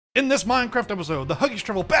In this Minecraft episode, the Huggies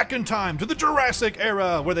travel back in time to the Jurassic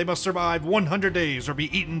era, where they must survive 100 days or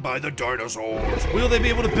be eaten by the dinosaurs. Will they be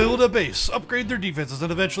able to build a base, upgrade their defenses,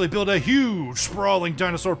 and eventually build a huge, sprawling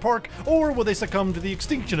dinosaur park, or will they succumb to the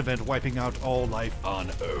extinction event, wiping out all life on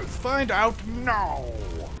Earth? Find out now!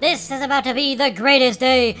 This is about to be the greatest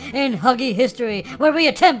day in Huggy history, where we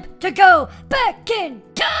attempt to go back in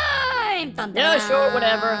time! Dun, dun, Yeah, sure,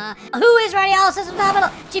 whatever. Who is ready? All systems nominal.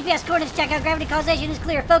 GPS coordinates check out. Gravity causation is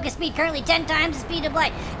clear. Focus speed currently 10 times the speed of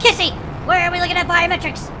light. Kissy, where are we looking at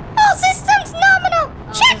biometrics? All systems nominal.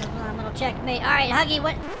 Check. Nominal checkmate. All right, Huggy,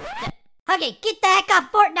 what? Huggy, get the heck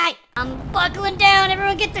off Fortnite. I'm buckling down.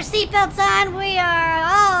 Everyone get their seatbelts on. We are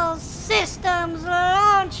all systems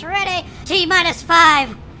launch ready. T-minus 5,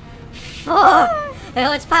 4.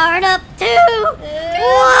 Oh, it's powering up. 2,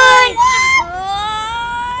 1.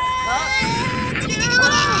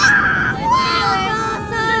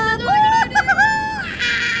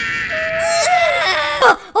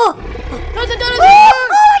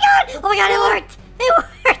 Oh my god, it worked! It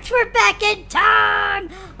worked! We're back in time!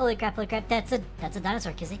 Holy crap, that's a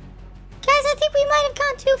dinosaur, Kizzy. Guys, I think we might have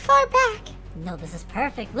gone too far back. No, this is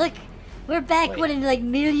perfect. Look, we're back in like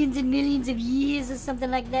millions and millions of years or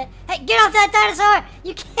something like that. Hey, get off that dinosaur!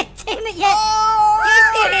 You can't tame it yet!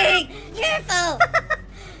 Oh, careful!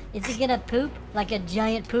 Is it gonna poop like a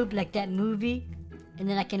giant poop like that movie? And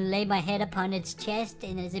then I can lay my head upon its chest,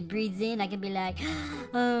 and as it breathes in, I can be like,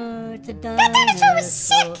 oh, it's a dinosaur. That dinosaur was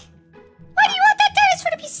sick! Why do you want that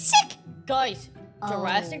dinosaur to be sick? Guys,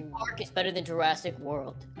 Jurassic Park is better than Jurassic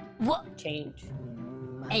World. What? Change.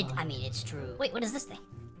 I mean, it's true. Wait, what is this thing?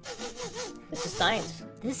 This is science.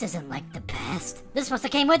 This isn't like the past. This must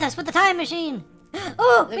have came with us with the time machine.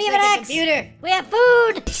 Oh, we have like an a axe. computer. We have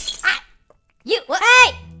food. Ah, you, what?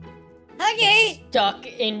 Hey! Huggy! Stuck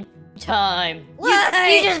in time.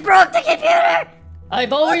 You just broke the computer.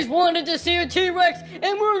 I've always wanted to see a T-Rex,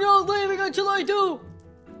 and we're not leaving until I do.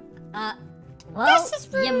 Well, This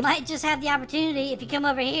is rude. you might just have the opportunity if you come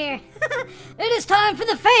over here. It is time for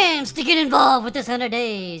the fans to get involved with this 100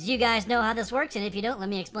 days. You guys know how this works, and if you don't, let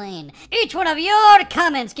me explain. Each one of your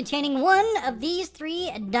comments containing one of these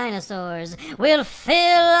 3 dinosaurs will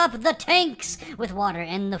fill up the tanks with water.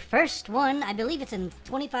 And the first one, I believe it's in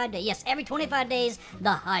 25 days. Yes, every 25 days,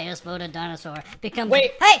 the highest voted dinosaur becomes...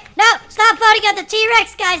 Wait. Hey, no! Stop voting on the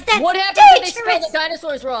T-Rex, guys! That's What happens when they spell dangerous! the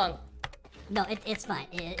dinosaurs wrong? No, it's fine.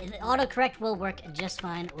 Autocorrect will work just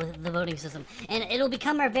fine with the voting system. And it'll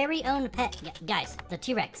become our very own pet. Guys, the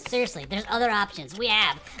T-Rex. Seriously, there's other options. We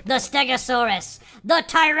have the Stegosaurus, the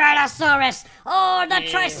Tyrannosaurus, or the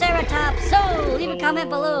Triceratops. So, leave a comment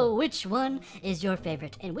below which one is your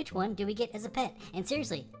favorite and which one do we get as a pet. And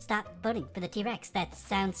seriously, stop voting for the T-Rex. That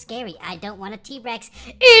sounds scary. I don't want a T-Rex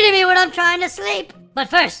eating me when I'm trying to sleep. But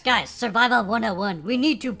first, guys, Survival 101. We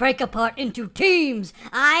need to break apart into teams.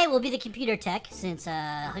 I will be the computer tech, since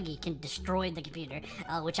Huggy can destroy the computer,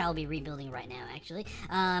 which I'll be rebuilding right now, actually.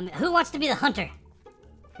 Who wants to be the hunter?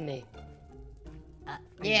 Me.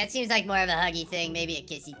 Yeah, it seems like more of a Huggy thing, maybe a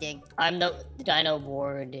kissy thing. I'm the Dino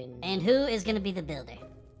Warden. And who is gonna be the builder?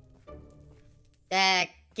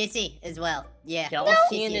 Kissy as well. Yeah. Y'all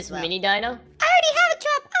seeing this mini dino? I already have a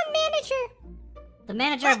job. I'm manager. The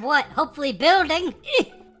manager of what? Hopefully building!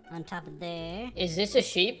 On top of there. Is this a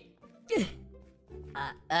sheep?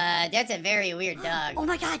 That's a very weird dog. Oh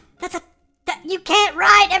my god, you can't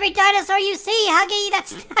ride every dinosaur you see, Huggy!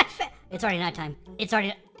 That's not fair! It's already nighttime. It's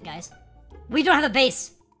already... Guys, we don't have a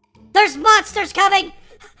base. There's monsters coming!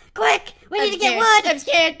 Quick! We need to get wood! I'm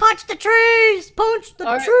scared! Punch the trees! Punch the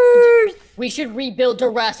trees! We should rebuild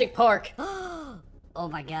Jurassic Park. Oh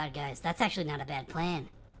my god, guys, that's actually not a bad plan.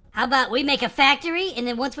 How about we make a factory, and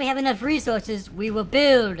then once we have enough resources, we will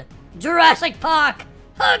build Jurassic Park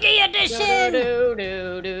Huggy Edition!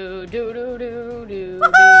 Woohoo!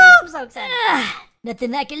 I'm so excited.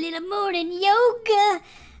 Nothing like a little morning yoga.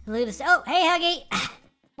 Look at this. Oh, hey, Huggy.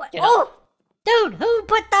 What? Oh, dude, who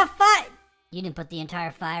put the fire? You didn't put the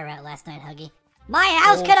entire fire out last night, Huggy. My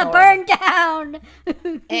house could have burned down.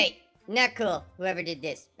 Hey, not cool, whoever did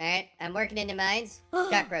this, alright? I'm working in the mines.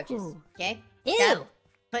 Cockroaches, okay? Ew. Stop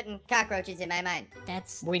putting cockroaches in my mine.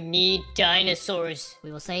 That's... We need dinosaurs.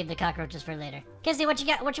 We will save the cockroaches for later. Kissy, what you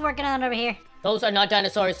got? What you working on over here? Those are not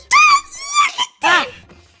dinosaurs. Ah!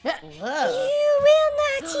 Whoa. You will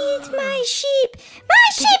not eat my sheep. My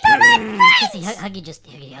sheep are my friends. Kissy, Huggy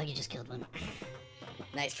just killed one.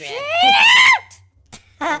 Nice grab.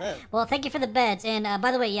 Well, thank you for the beds. And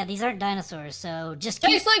by the way, yeah, these aren't dinosaurs, so just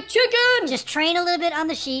Tastes like chicken! just train a little bit on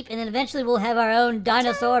the sheep, and then eventually we'll have our own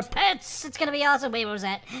dinosaur pets. It's gonna be awesome. Wait, what was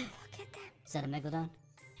that? Look at them. Is that a megalodon?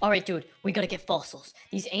 Alright, dude, we gotta get fossils.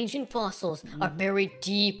 These ancient fossils are buried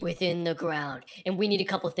deep within the ground, and we need a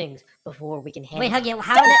couple things before we can handle Wait, them. Huggy,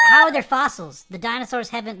 how are there fossils? The dinosaurs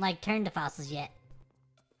haven't, like, turned to fossils yet.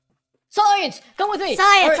 Science! Come with me!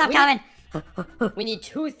 Science, Alright, I'm coming! we need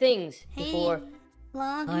two things before...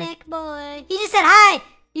 Long Hi. neck boy. He just said hi!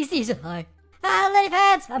 He said hi. Ah, lady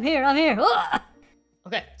pads! I'm here. Ugh.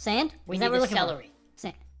 Okay, Sand? we Is need that what the we're looking for? celery.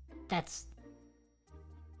 Sand. That's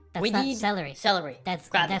We not need celery. Celery. That's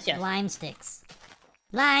Grab it, yes. lime sticks.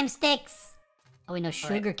 Lime sticks! Oh, wait, no,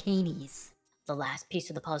 sugar canies. The last piece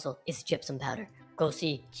of the puzzle is gypsum powder. Go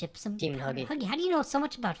see. Gypsum? Demon Huggy. Huggy, how do you know so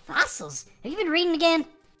much about fossils? Have you been reading again?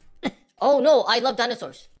 Oh no, I love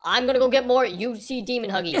dinosaurs. I'm gonna go get more. You see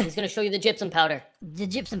Demon Huggy. He's gonna show you the gypsum powder. The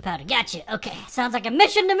gypsum powder. Gotcha. Okay. Sounds like a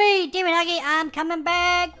mission to me, Demon Huggy. I'm coming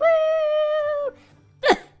back. Woo!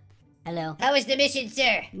 Hello. How was the mission,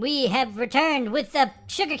 sir? We have returned with the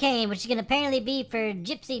sugar cane, which is going to apparently be for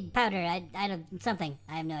gypsy powder. I don't, something.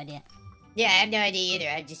 I have no idea. Yeah, I have no idea either.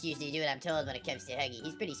 I just usually do what I'm told when it comes to Huggy.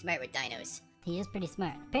 He's pretty smart with dinos. He is pretty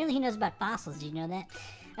smart. Apparently he knows about fossils. Do you know that?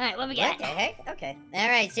 Alright, what we got? What the heck? Okay.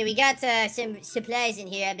 Alright, so we got some supplies in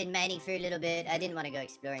here. I've been mining for a little bit. I didn't want to go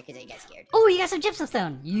exploring because I got scared. Oh, you got some gypsum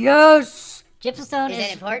stone. Yes! Gypsum stone Is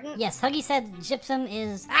that important? Yes, Huggy said gypsum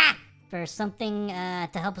is... for something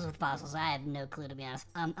to help us with fossils. I have no clue, to be honest.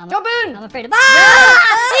 Jump in! I'm afraid of...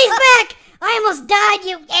 Ah! He's back! I almost died,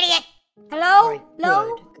 you idiot! Hello? Alright,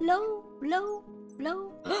 Low? good.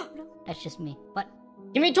 Low? That's just me. What?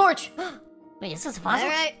 Give me a torch! Wait, is this a fossil?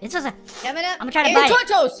 Alright. It's just a... Coming up. I'm gonna try to Hey, buy it.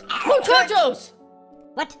 tortos! Tortos!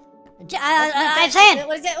 What? I have sand!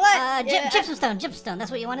 What is it? What? Gypsum stone.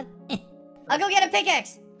 That's what you wanted? I'll go get a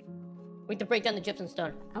pickaxe. We have to break down the gypsum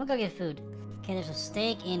stone. I'm gonna go get food. Okay, there's a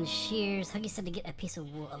steak and shears. Huggy said to get a piece of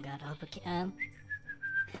wool. Oh god, I hope it can,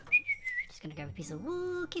 just gonna grab a piece of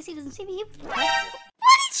wool in case he doesn't see me. What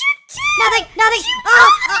did you do? Nothing! You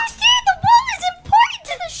Oh! don't understand. The wool is important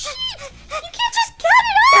to the sheep. You can't just cut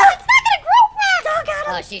it off. It's not gonna grow fast. Oh god.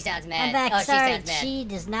 Oh, she sounds mad. I'm back. Oh, Sorry, she sounds mad. she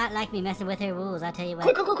does not like me messing with her wools. I tell you what.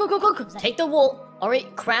 Quick. Take the wool.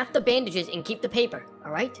 Alright, craft the bandages and keep the paper.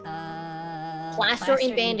 Alright? Plaster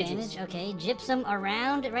and bandages. bandage. Okay, gypsum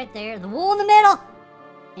around it right there. The wool in the middle.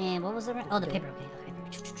 And what was the Oh, the paper.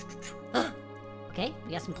 Okay. Okay,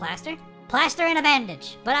 we got some plaster. Plaster and a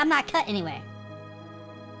bandage. But I'm not cut anywhere.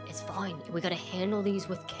 It's fine. We gotta handle these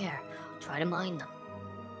with care. Try to mine them.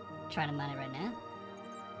 Trying to mine it right now.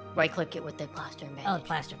 Right click it with the plaster and Oh, bandage.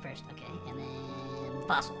 plaster first. Okay, and then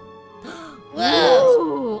fossil. Whoa.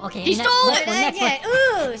 Ooh, okay. He and stole next it! one, next one.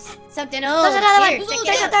 Ooh, something old. There's another Here, one. check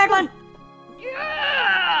Take it the out. third one.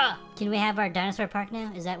 Yeah! Can we have our dinosaur park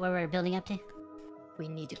now? Is that where we're building up to? We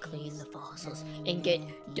need to clean the fossils and get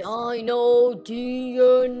dino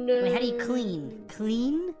DNA. Wait, how do you clean?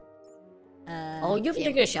 Clean? Oh, you haven't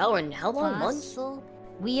taken a shower in how long? Months? Fossil?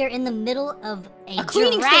 We are in the middle of a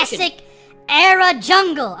cleaning Jurassic era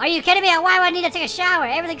jungle. Are you kidding me? Why would I need to take a shower?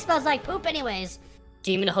 Everything smells like poop anyways.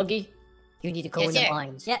 Demon Huggy, you need to go Yes, in the sir.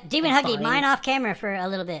 mines. Yeah, Demon That's Huggy, fine. mine off camera for a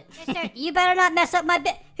little bit. Mister, you better not mess up my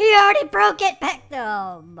bit. He already broke it back.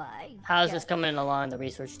 Oh my. How's this coming along the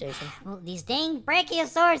research station? Well, these dang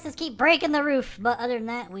brachiosaurs just keep breaking the roof. But other than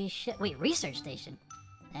that, we should... Wait, research station?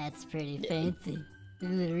 That's pretty fancy.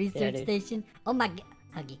 The research dude. station? Oh my god.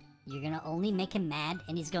 Huggy, you're gonna only make him mad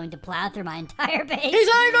and he's going to plow through my entire base. He's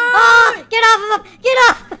angry! Oh! Get off of him! Get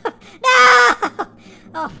off! No!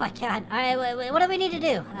 Oh my god. Alright, wait, what do we need to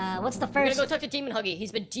do? What's the We're first... gonna go talk to Demon Huggy.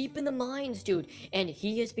 He's been deep in the mines, dude. And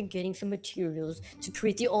he has been getting some materials to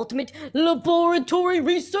create the ultimate laboratory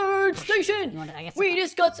research station! You want to- I guess- We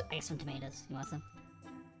just got... I got some tomatoes. You want some?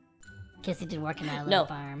 In case he didn't work in our No. little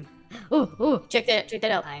farm. Ooh! Check that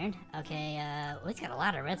out. Iron. Okay, well, he's got a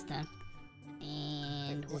lot of redstone.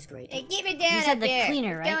 And... This is great. Hey, keep it down said up the there.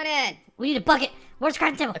 cleaner, What's right? going on? We need a bucket. Where's the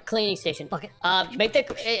crafting table? A cleaning station. Bucket. Make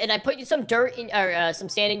that... And I put you some dirt in... Or some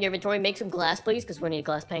sand in your inventory. Make some glass, please, because we need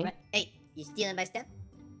glass paint. Right. Hey, you stealing my stuff?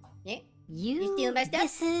 Yeah? You stealing my stuff?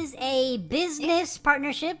 This is a business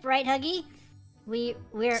partnership, right, Huggy?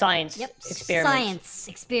 We're Science. Yep. Experiments. Science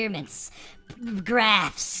experiments.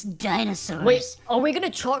 Graphs. Dinosaurs. Wait, are we gonna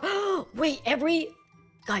charge? Wait,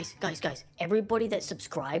 guys, everybody that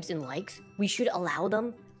subscribes and likes, we should allow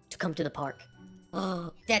them to come to the park.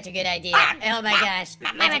 That's a good idea. Oh my gosh.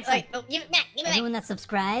 Wait, oh, give it back. Give it back. Everyone that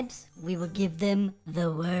subscribes, we will give them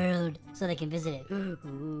the world so they can visit it.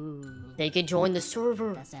 Ooh, They can join the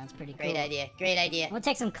server. that sounds pretty cool. Great idea. Great idea. We'll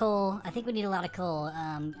take some coal. I think we need a lot of coal.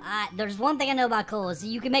 There's one thing I know about coal is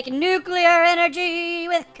you can make nuclear energy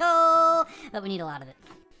with coal, but we need a lot of it.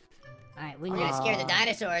 All right, we We're need. gonna scare the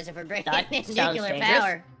dinosaurs if we're breaking That in sounds nuclear dangerous.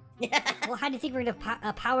 power. Well, how do you think we're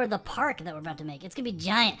gonna power the park that we're about to make? It's gonna be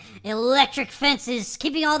giant electric fences,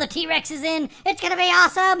 keeping all the T-Rexes in. It's gonna be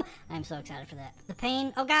awesome. I'm so excited for that. The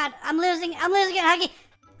pain. Oh God, I'm losing it, Huggy.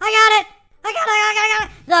 I got it.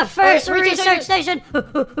 The first research station.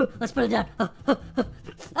 Let's put it down. Oh,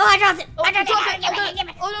 I dropped it. Give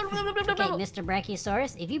me. Okay, Mr.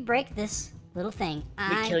 Brachiosaurus, if you break this little thing,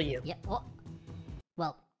 We kill you. Yep.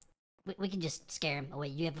 Well, we can just scare him. Oh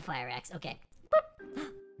wait, you have a fire axe. Okay.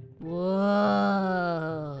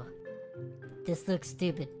 Whoa. This looks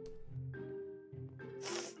stupid.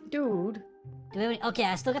 Dude. Do we have any, okay,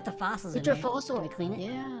 I still got the fossils in It's your there. fossil. Can we clean it?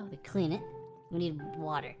 Yeah. We clean it. We need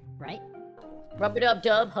water, right? Rub it up,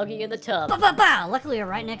 Dub. Huggy in the tub. Bow! Luckily, we're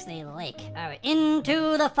right next to the lake. Alright,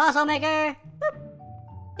 into the fossil maker. Boop.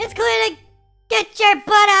 It's cleaning! Get your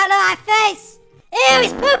butt out of my face! Ew,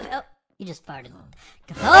 he's poop! Oh, you just farted.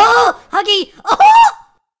 Oh! Huggy! Oh!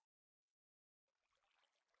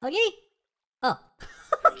 Huggy? Oh.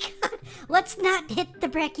 Oh my God. Let's not hit the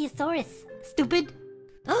Brachiosaurus, stupid.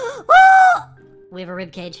 Oh! We have a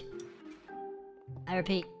rib cage. I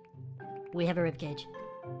repeat, we have a rib cage.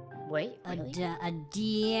 Wait, really?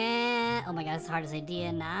 Oh my God, it's hard to say.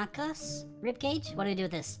 Dianacus rib cage? What do we do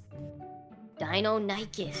with this?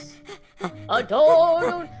 Dino-Nicus.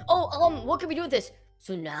 Adorn! Oh, what can we do with this?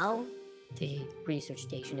 So now, the research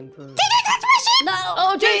station improves. No!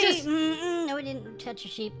 Oh, Jesus! No, we didn't touch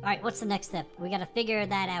your sheep. Alright, what's the next step? We gotta figure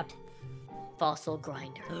that out. Fossil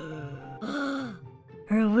grinder.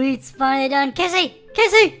 Her wheat's finally done. Kissy!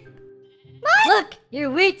 Kissy! What? Look, your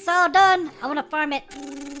wheat's all done. I wanna farm it.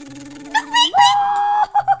 No, wait!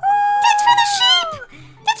 That's for the sheep!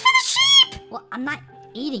 That's for the sheep! Well, I'm not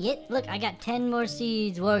eating it. Look, I got 10 more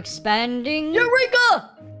seeds. We're expanding. Eureka!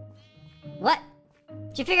 What?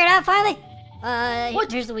 Did you figure it out finally?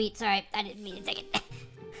 What? Here's the wheat. Sorry, I didn't mean to take it.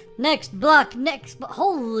 Next block,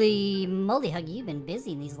 holy moly, Huggy, you've been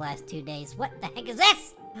busy in these last 2 days. What the heck is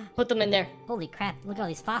this? Put them in there. Holy crap, look at all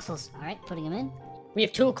these fossils. All right, putting them in. We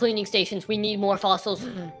have 2 cleaning stations. We need more fossils.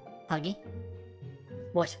 Huggy,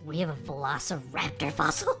 What? we have a velociraptor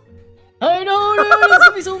fossil. I know, dude! It's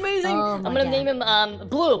gonna be so amazing! Oh I'm my gonna God. name him,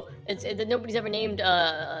 Blue. Nobody's ever named,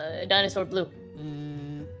 Dinosaur Blue.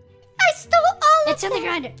 I stole all It's in the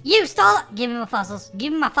grinder. You stole it. Give me my fossils.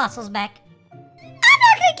 Give me my fossils back. I'm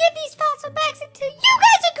not gonna give these fossil bags until you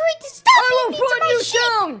guys agree to stop I feeding will me to put my you sheep!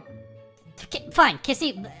 down! Fine,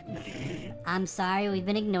 Kissy. I'm sorry, we've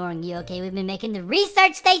been ignoring you, okay? We've been making the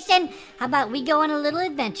research station. How about we go on a little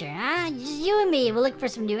adventure, huh? Just you and me. We'll look for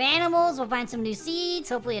some new animals. We'll find some new seeds.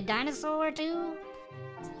 Hopefully a dinosaur or two.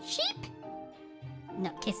 Sheep? No,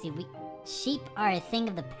 Kissy, sheep are a thing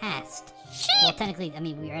of the past. Well, technically, I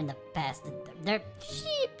mean, we are in the past. They're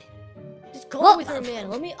Sheep. Just go Whoa. with her,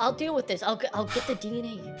 man. I'll deal with this. I'll get the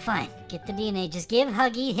DNA. fine. Get the DNA. Just give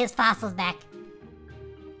Huggy his fossils back.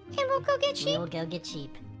 And we'll go get sheep. We'll go get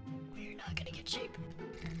sheep. We're not gonna get sheep.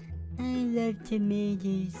 I love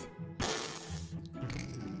tomatoes.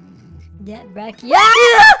 That brachio.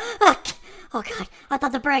 Oh God! I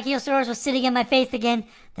thought the Brachiosaurus was sitting in my face again.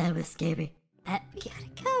 That was scary. We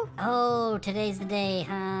gotta go. Oh, today's the day,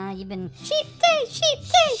 huh? You've been Sheep day, sheep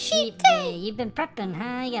day, sheep day. You've been prepping,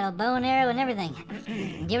 huh? You got a bow and arrow and everything. Do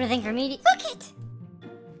you have anything for me? Look it.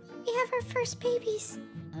 We have our first babies.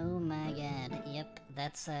 Oh my God! Yep,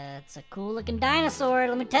 it's a cool-looking dinosaur.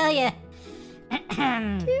 Let me tell you.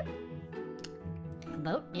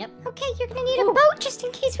 Boat. Yep. Okay, you're gonna need a boat just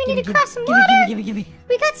in case we need to cross some water. Give me.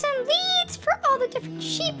 We got some leads for all the different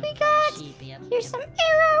sheep we got. Sheep, yep. Here's some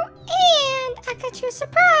arrow, and I got you a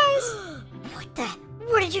surprise. What the?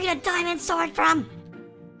 Where did you get a diamond sword from?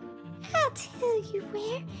 I'll tell you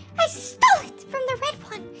where. I stole it from the red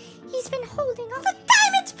one. He's been holding all the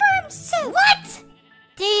diamonds for himself. What?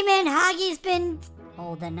 Demon Huggy's been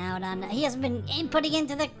holding out on. He hasn't been inputting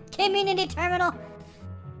into the community terminal.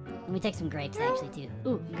 Let me take some grapes, actually, too.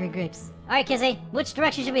 Ooh, green grapes. All right, Kissy, which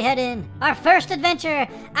direction should we head in? Our first adventure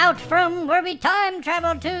out from where we time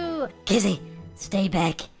traveled to. Kissy, stay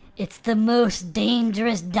back. It's the most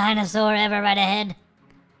dangerous dinosaur ever right ahead.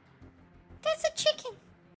 That's a chicken.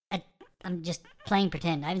 I'm just playing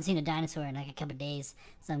pretend. I haven't seen a dinosaur in like a couple days,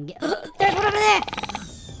 so I'm There's one over there!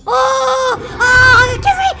 Oh! Oh!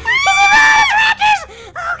 Kissy! Kissy, run! The raptors!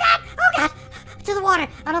 Oh God! Oh God! To the water!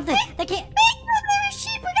 I don't think they can't. There's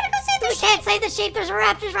sheep. We gotta go save the We sheep. can't save the sheep. There's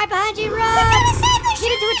raptors right behind you. Run! We gotta save the Get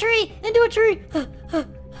sheep. into a tree! Into a tree!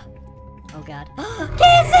 Oh God!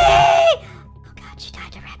 Kissy! Oh God! She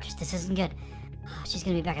died to raptors. This isn't good. Oh, she's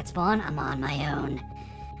gonna be back at spawn. I'm on my own.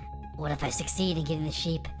 What if I succeed in getting the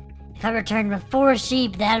sheep? If I return with 4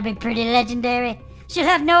 sheep, that'll be pretty legendary. She'll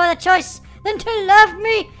have no other choice than to love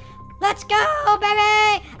me. Let's go,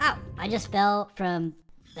 baby! Ow, I just fell from...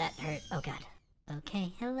 That hurt. Oh, God.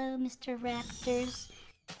 Okay, hello, Mr. Raptors.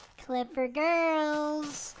 Clever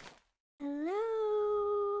girls. Hello.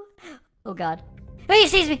 Oh, God. Oh, he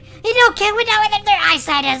sees me. You know, can we know that their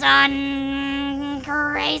eyesight is on?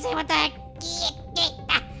 Crazy. What the heck?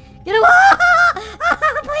 Get away!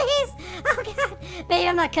 Oh, please! Oh, God. Baby,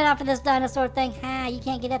 I'm not cut out for this dinosaur thing. Ha, you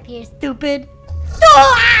can't get up here, stupid.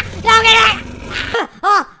 No, get it!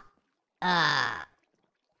 Oh!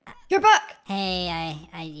 You're back! Hey,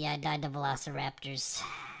 I died to velociraptors.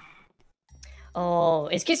 Oh,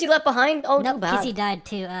 is Kissy left behind? Oh, Nope, too bad. Kissy died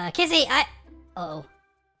too. Kissy, Uh-oh.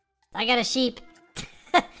 I got a sheep.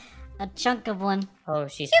 A chunk of one. Oh,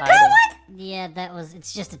 she's hiding. Yeah,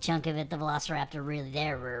 it's just a chunk of it. The velociraptor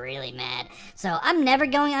they're really mad. So I'm never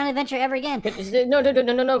going on an adventure ever again. No,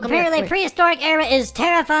 come Apparently, here. prehistoric era is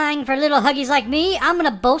terrifying for little huggies like me. I'm gonna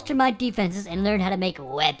bolster my defenses and learn how to make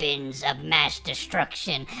weapons of mass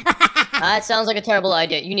destruction. That sounds like a terrible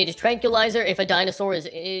idea. You need a tranquilizer if a dinosaur is...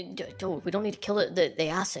 Dude, we don't need to kill the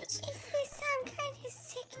assets. Is this some kind of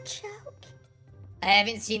sick joke? I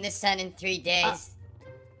haven't seen the sun in 3 days.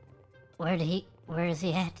 Where is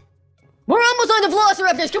he at? We're almost on the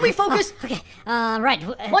velociraptors. Can we focus? Okay, right.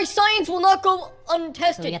 My science will not go So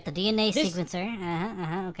untested. we got the DNA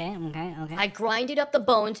sequencer. Okay. I grinded up the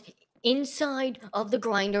bones inside of the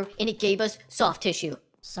grinder, and it gave us soft tissue.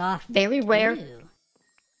 Soft. Very rare. Ew.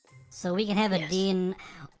 So we can have a DNA.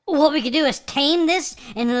 What we could do is tame this,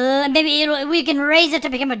 and maybe we can raise it to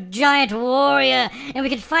become a giant warrior, and we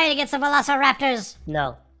can fight against the velociraptors.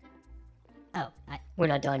 No, Oh, we're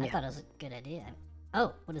not done I yet. thought it was a good idea.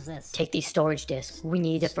 Oh, what is this? Take these storage discs. We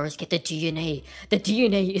need to first get the DNA. The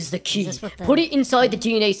DNA is the key. this what the- Put it inside the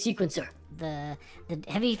DNA sequencer.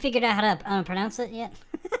 Have you figured out how to pronounce it yet?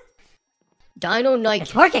 Dino Nike.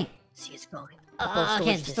 It's working. See, it's going.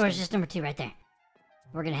 Okay, the storage is number 2 right there.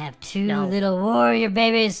 We're gonna have 2 No. little warrior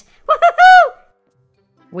babies. Woohoo!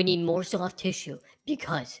 We need more soft tissue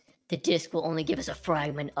because the disc will only give us a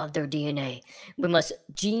fragment of their DNA. We must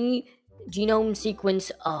genome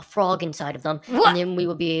sequence a frog inside of them, What? and then we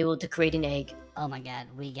will be able to create an egg. Oh my God,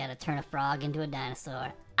 we gotta turn a frog into a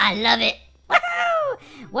dinosaur. I love it. Woohoo!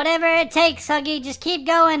 Whatever it takes, Huggy, just keep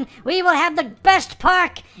going. We will have the best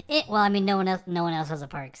park. Well, I mean, no one else has a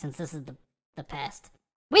park since this is the past.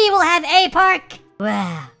 We will have a park.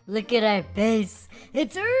 Wow, look at our base.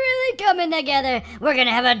 It's really coming together. We're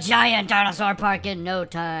gonna have a giant dinosaur park in no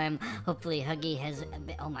time. Hopefully, Huggy has.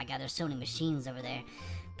 Oh my God, there's so many machines over there.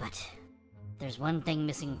 But there's one thing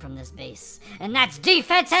missing from this base, and that's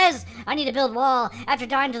defenses! I need to build wall. After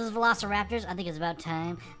dying to those velociraptors, I think it's about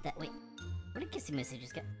time that... Wait, where did Kissy Missy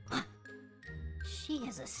just go? She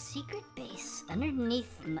has a secret base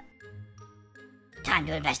underneath my... Time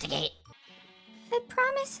to investigate. I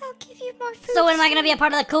promise I'll give you more food. So when am I gonna be a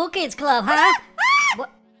part of the cool kids club, huh? What?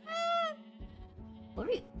 What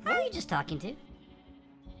are you just talking to?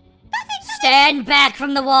 Stand back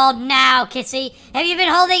from the wall now, Kissy. Have you been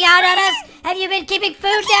holding out on us? Have you been keeping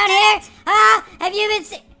food down here? Huh? Have you been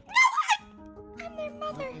No, I'm their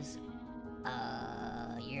mother.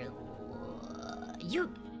 You...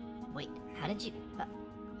 Wait, how did you...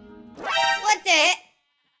 What the heck?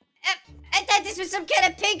 I thought this was some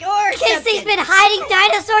kind of pig or Kissy's something. been hiding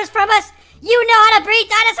dinosaurs from us! You know how to breed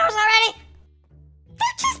dinosaurs already?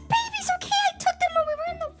 They're just babies, okay? I took them when we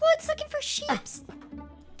were in the woods looking for sheeps.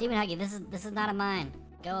 Demon Huggy, this is not a mine.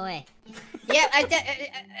 Go away. Yeah,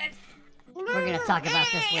 We're gonna talk about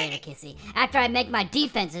this later, Kissy. After I make my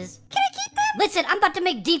defenses... Can I keep them? Listen, I'm about to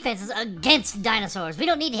make defenses against dinosaurs. We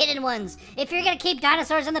don't need hidden ones. If you're gonna keep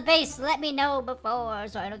dinosaurs in the base, let me know before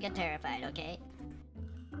so I don't get terrified, okay?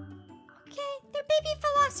 Okay, they're baby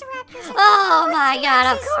velociraptors. Oh my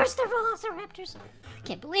God, of course they're velociraptors. I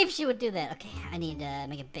can't believe she would do that. Okay, I need to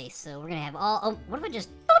make a base, so we're gonna have what if I just...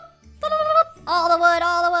 All the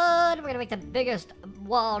wood! We're gonna make the biggest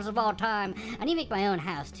walls of all time. I need to make my own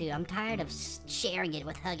house, too. I'm tired of sharing it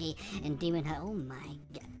with Huggy and Demon Huggy. Oh my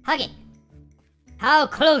God. Huggy! How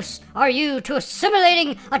close are you to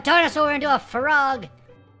assimilating a dinosaur into a frog?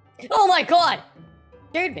 Oh my God!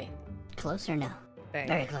 Scared me. Close or no?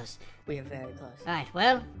 Very close. We are very close. Alright,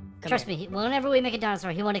 well, trust here. me, whenever we make a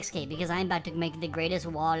dinosaur, he won't escape because I'm about to make the greatest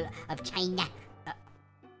wall of China.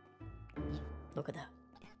 Look at that.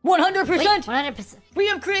 100%! Wait, 100%. We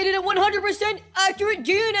have created a 100% accurate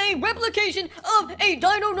DNA replication of a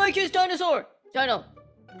Dino-Nikes dinosaur. Dino.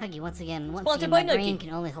 Huggy, once again, Sponsored my by brain Nike.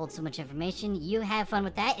 can only hold so much information. You have fun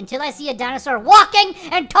with that until I see a dinosaur walking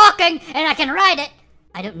and talking and I can ride it.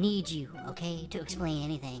 I don't need you, okay, to explain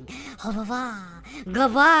anything. Au revoir.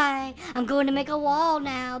 Goodbye. I'm going to make a wall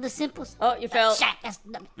now. The simplest... Oh, you fell. Shut.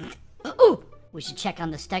 Ooh! We should check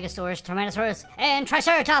on the Stegosaurus, Tyrannosaurus, and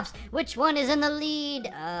Triceratops. Which one is in the lead?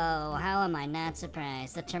 Oh, how am I not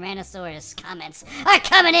surprised? The Tyrannosaurus comments are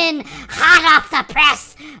coming in hot off the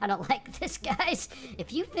press. I don't like this, guys.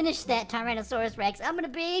 If you finish that Tyrannosaurus Rex, I'm gonna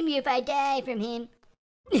blame you if I die from him.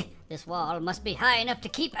 This wall must be high enough to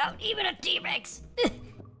keep out even a T-Rex.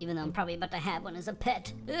 Even though I'm probably about to have one as a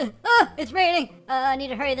pet. It's raining. I need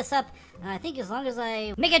to hurry this up. I think as long as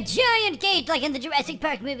I make a giant gate like in the Jurassic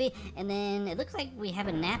Park movie, and then it looks like we have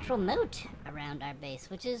a natural moat around our base,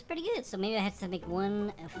 which is pretty good. So maybe I have to make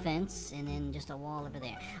one fence and then just a wall over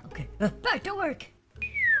there. Okay, back to work.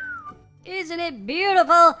 Isn't it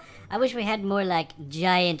beautiful? I wish we had more like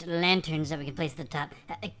giant lanterns that we can place at the top.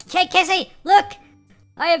 Hey, Casey, look!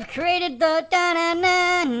 I have created the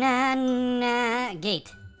da-na-na-na-na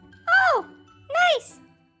gate. Oh, nice!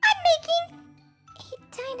 I'm making a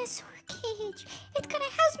dinosaur cage. It's gonna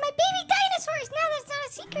house my baby dinosaurs. Now that's not a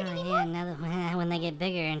secret anymore. Yeah, now that when they get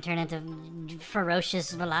bigger and turn into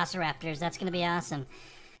ferocious velociraptors, that's gonna be awesome.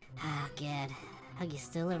 Oh, God. Huggy's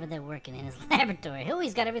still over there working in his laboratory. Oh,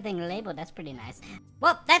 he's got everything labeled. That's pretty nice.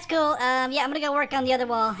 Well, that's cool. Yeah, I'm gonna go work on the other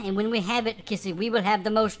wall, and when we have it, Kissy, we will have the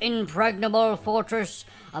most impregnable fortress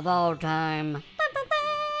of all time. Ba-ba-ba.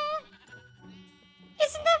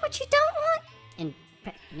 Isn't that what you don't want? And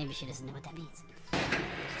maybe she doesn't know what that means.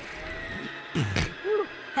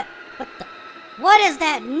 What the? What is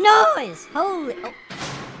that noise? Holy! Oh,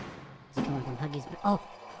 it's coming from Huggy's. Oh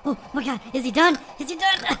my God! Is he done? Is he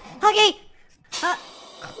done? Huggy!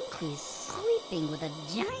 He's sleeping with a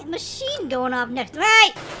giant machine going off next to him.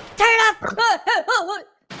 Hey! Turn it off!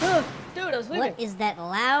 Dude, I was leaving. What is that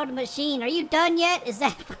loud machine? Are you done yet? Is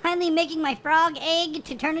that finally making my frog egg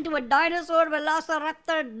to turn into a dinosaur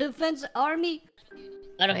velociraptor defense army?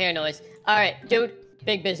 I don't hear a noise. Alright, dude,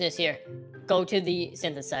 big business here. Go to the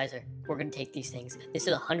synthesizer. We're gonna take these things. This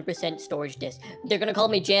is a 100% storage disk. They're gonna call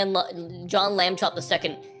me John Lambchop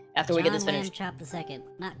II after we get this finished. John Lambchop II.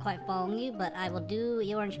 Not quite following you, but I will do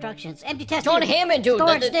your instructions. Empty test John tube. Hammond, dude.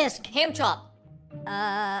 Storage disk. Ham chop.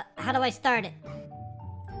 How do I start it?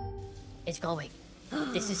 It's going.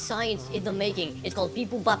 This is science in the making. It's called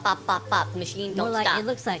beep boop bop bop bop bop. Machine More don't like, stop. it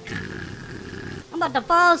looks like... I'm about to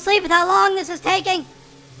fall asleep with how long this is taking.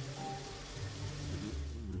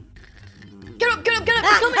 Get up, get up, get up!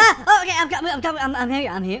 It's coming! Okay, I'm coming. I'm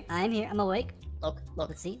here. I'm awake. Look.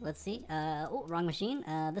 Let's see. Oh, wrong machine.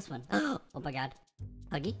 This one. Oh my God.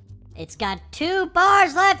 Huggy. It's got 2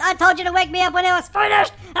 bars left. I told you to wake me up when it was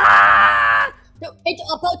finished. Ah! No, it's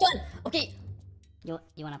about done. Okay. You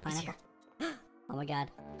want a pineapple? Oh my God.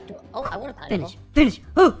 Oh, I want a pineapple. Finish.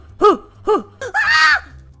 Ah!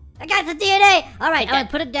 I got the DNA. All right, I'm gonna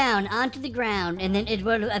put it down onto the ground, and then it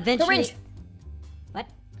will eventually. Syringe. What?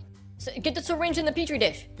 So get the syringe in the petri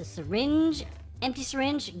dish. The syringe, empty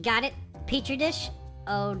syringe. Got it. Petri dish.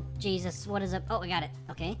 Oh Jesus, what is up? Oh, I got it.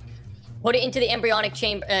 Okay. Put it into the embryonic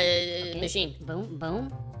chamber machine.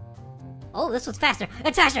 Boom. Oh, this one's faster.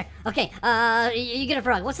 It's faster. Okay. You get a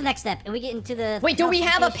frog. What's the next step? And we get into the. Wait, do we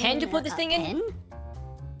have a pen to put this thing in? Pen?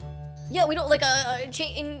 Yeah, we don't like a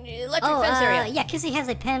chain electric fence area. Yeah, Kissy has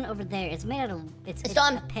a pen over there. It's made out of. It's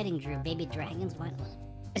done. A petting zoo. Baby dragons. What?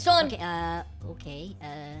 It's done. Okay.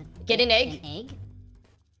 Get an egg. An egg.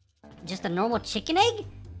 Just a normal chicken egg?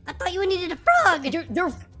 I thought you needed a frog.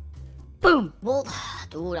 You're. Boom. Well,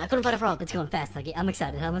 dude, I couldn't find a frog. It's going fast, Huggy. I'm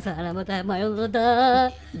excited. I'm about to have my own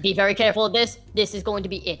little Be very careful of this. This is going to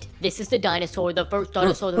be it. This is the dinosaur, the first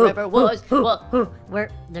dinosaur there ever was.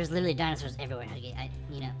 There's literally dinosaurs everywhere, Huggy.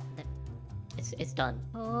 It's done.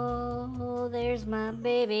 Oh, there's my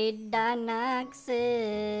baby Dinoxus.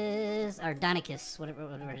 Or Dinochus, whatever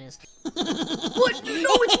it is. What? No,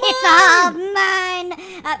 it's all mine.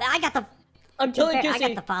 I got the... I'm telling Kissy. I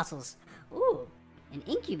got the fossils. Ooh, an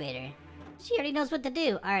incubator. She already knows what to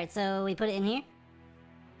do. All right, so we put it in here.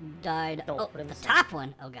 Died. Don't oh, put it in the the top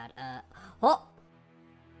one. Oh God.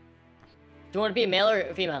 Do you want to be a male or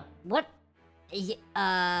a female? What?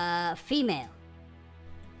 Female.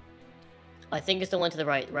 I think it's the one to the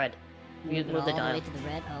right, red. You move the all dial. the way to the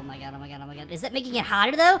red. Oh my God. Is that making it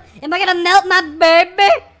hotter though? Am I gonna melt my baby?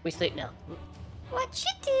 We sleep now. What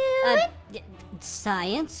you doing?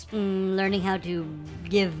 Science. Learning how to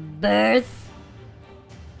give birth.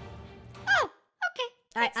 Oh, okay.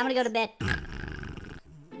 All right, I'm gonna go to bed.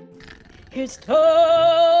 It's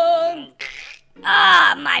time!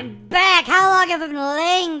 Ah, my back! How long have I been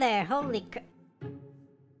laying there? Holy crap.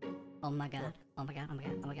 Oh my God.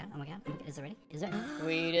 Is it ready? Is it?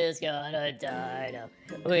 We just got a dino.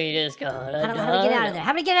 We just got a dino. How do we get out of there?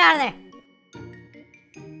 How do we get out of there?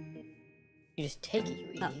 You just take it, you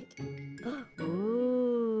idiot.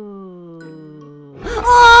 Ooh.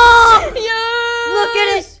 Oh!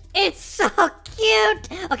 so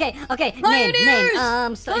cute. Okay, name.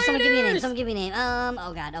 Pioneers! Someone give me a name. Pioneers! Someone give me a name.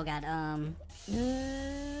 Oh god.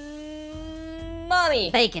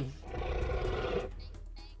 Mommy. Bacon.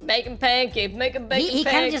 Bacon pancake. Make a bacon He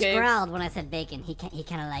kind of pancake. just growled when I said bacon. He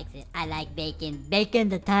kind of likes it. I like bacon. Bacon,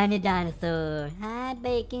 the tiny dinosaur. Hi,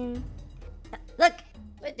 Bacon. Look,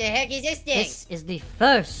 What the heck is this thing? this is the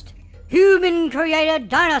first human-created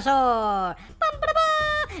dinosaur.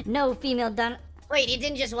 Bum-ba-da-ba. No female dinosaur. Wait, he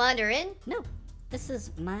didn't just wander in? No, this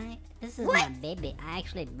is my What? baby. I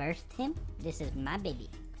actually birthed him. This is my baby.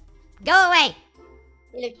 Go away,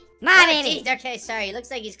 He look- my Oh, baby. jeez, okay, sorry. Looks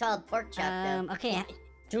like he's called pork chop, though. Okay.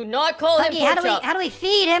 Do not call him Huggy, pork chop. how do we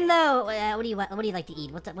feed him though? What do you like to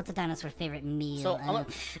eat? What's a dinosaur's favorite meal? So, I'm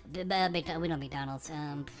we don't McDonald's.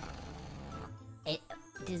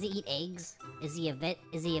 Does he eat eggs? Is he a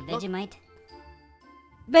Vegemite?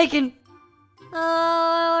 Bacon.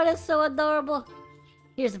 Oh, that's so adorable.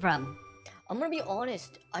 Here's the problem. I'm gonna be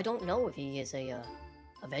honest. I don't know if he is a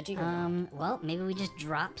veggie or not. Well, maybe we just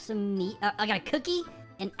drop some meat. I got a cookie,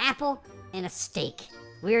 an apple, and a steak.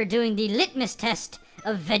 We're doing the litmus test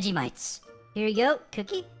of Vegemites. Here you go,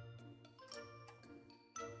 cookie.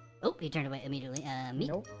 Oh, he turned away immediately. Meat.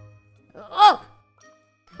 Nope. Oh!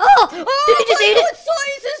 Oh! Did he just eat it?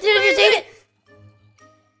 Did he just eat it?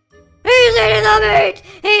 He's eating the meat!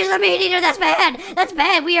 He's the meat eater! That's bad! That's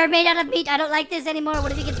bad! We are made out of meat! I don't like this anymore!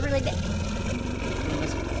 What if he gets really big?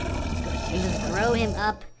 We must grow him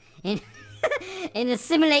up and, and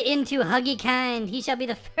assimilate into Huggy kind. He shall be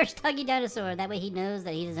the first Huggy dinosaur. That way he knows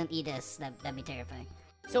that he doesn't eat us. That'd be terrifying.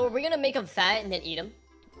 So are we gonna make him fat and then eat him?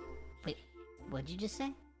 Wait, what'd you just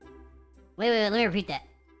say? Wait, let me repeat that.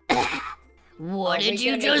 What Are we did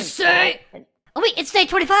you gonna make just him say? fat and- Oh wait, it's day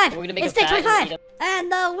 25! We're gonna make It's him day fat and 25! eat him.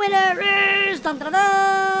 And the winner is... Dun, dun,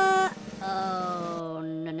 dun. Oh,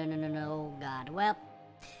 no, oh god. Well,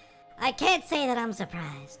 I can't say that I'm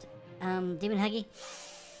surprised. Demon Huggy,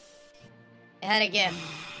 How'd it go?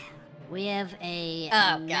 we have a...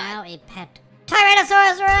 Oh, now a pet...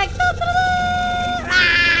 Tyrannosaurus Rex! Dun, dun, dun.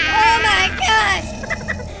 Oh my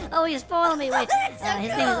gosh! Oh, he's following me. Wait, That's so his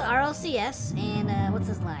name is cool. RLCS, and what's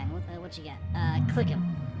his line? What you got? Click him.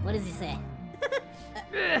 What does he say?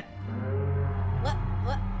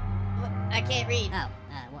 What? I can't read. Oh,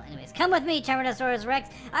 well, anyways, come with me, Tyrannosaurus Rex.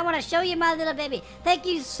 I want to show you my little baby. Thank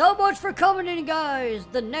you so much for coming in, guys.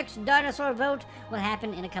 The next dinosaur vote will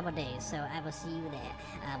happen in a couple days, so I will see you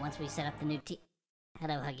there once we set up the new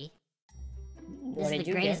Hello, Huggy. This What is did the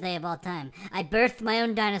you greatest get? day of all time. I birthed my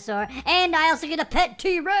own dinosaur, and I also get a pet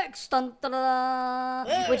T-Rex, dun, dun, dun,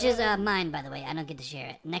 dun, which is mine, by the way. I don't get to share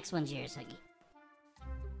it. Next one's yours, Huggy.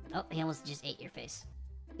 Oh, he almost just ate your face.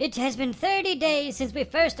 It has been 30 days since we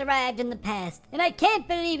first arrived in the past, and I can't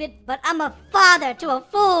believe it, but I'm a father to a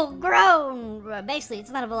full-grown... Basically, it's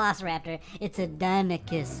not a velociraptor, it's a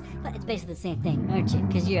Deinonychus. But it's basically the same thing, aren't you?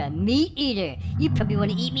 Because you're a meat eater. You probably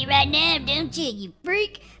want to eat me right now, don't you, you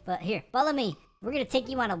freak? But here, follow me. We're going to take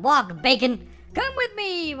you on a walk, Bacon. Come with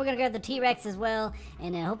me. We're going to grab the T-Rex as well,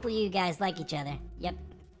 and hopefully you guys like each other. Yep.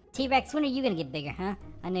 T-Rex, when are you going to get bigger, huh?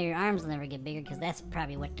 I know your arms will never get bigger, because that's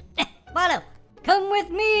probably what... Follow! Come with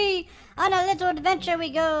me! On a little adventure we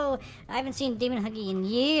go! I haven't seen Demon Huggy in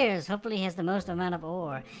years. Hopefully he has the most amount of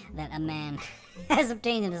ore that a man has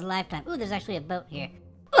obtained in his lifetime. Ooh, there's actually a boat here.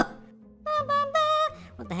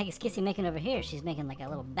 What the heck is Kissy making over here? She's making like a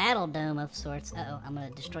little battle dome of sorts. Uh-oh, I'm gonna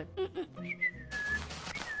destroy...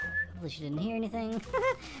 Hopefully she didn't hear anything.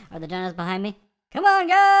 Are the dinos behind me? Come on,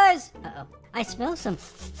 guys! Uh-oh. I smell some...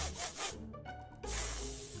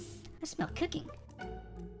 I smell cooking.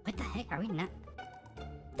 What the heck? Are we not...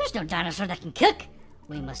 There's no dinosaur that can cook!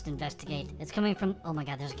 We must investigate. It's coming from... Oh my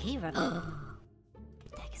god, there's a cave right... What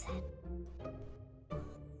the heck is that?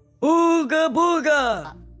 Ooga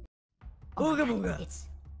booga! Oh my Ooga god, booga!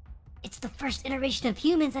 it's the first iteration of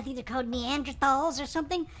humans. I think they're called Neanderthals or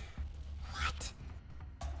something. What?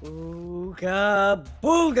 Ooga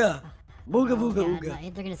booga! Booga booga God,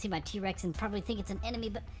 ooga! they're gonna see my T-Rex and probably think it's an enemy,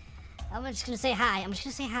 but I'm just gonna say hi.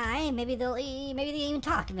 Maybe they even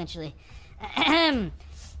talk eventually. Ahem.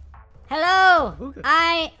 Hello. Ooga.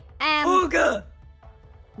 I am Ooga!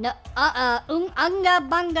 no unga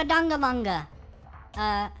bunga danga manga.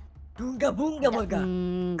 Dunga boonga maga!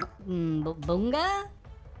 Bunga?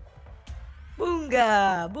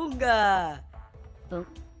 Boonga! Boonga!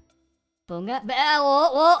 Bunga?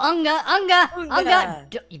 Unga!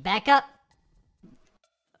 You back up.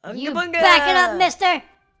 You bunga! back it up, mister!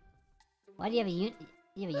 Why do you have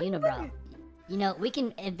a unibrow? You know, we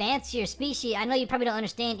can advance your species. I know you probably don't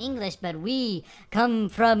understand English, but we come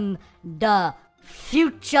from the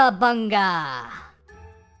future bunga.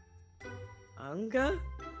 Anga?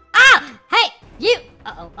 Ah! Hey, you!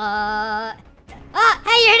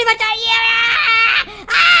 Hey, you're hitting my tire!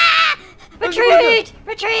 Ah! Retreat!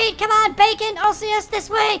 Retreat! Come on, bacon! LCS this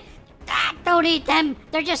way! Ah, don't eat them!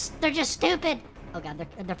 They're just stupid! Oh god,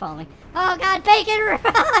 they're following. Oh god, bacon, run!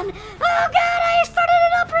 Oh god, I started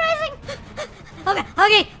an uprising!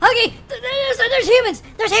 Okay, Huggy! There's humans!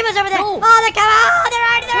 There's humans over there! No. Oh, they're coming! Oh, they're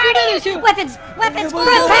already! Weapons!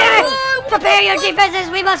 Prepare your defenses!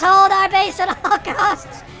 We must hold our base at all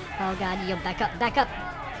costs! Oh god, you back up!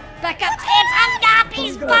 It's Unga!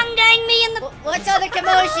 He's bungaing me in the... What's all the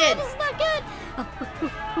commotion? This is not good!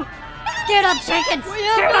 Get up, chickens!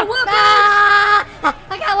 Get up!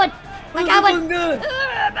 I got one! I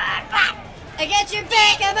got your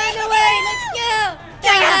back. I'm on the way. Let's go.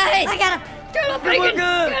 I got him! Get up, bacon!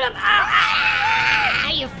 Get him!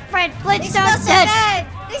 Ah, you Fred They smell Flintstone's so dead! bad.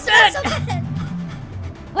 They smell so bad.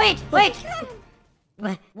 Wait!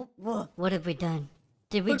 What have we done?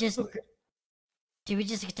 Did we just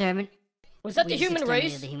exterminate? Was that We the just human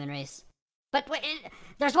exterminated race? the human race. But wait,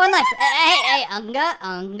 there's one left. Hey,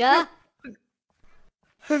 Unga.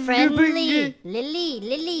 Friendly,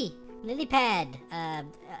 lily pad.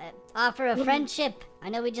 Offer of friendship. I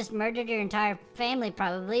know we just murdered your entire family,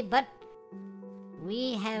 probably, but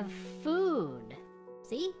we have food.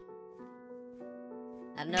 See?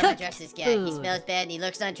 I don't know if I Cooked trust this guy. He food. smells bad and he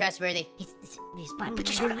looks untrustworthy. He's fine. Put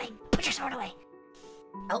your sword away.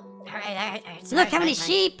 Oh, all right. Look how many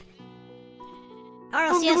sheep.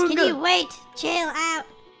 RLCS, can you wait? Chill out.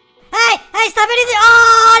 Hey, stop anything!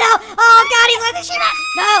 Oh no! Oh god, he's letting the sheep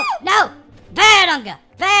out! No! Bad Unga!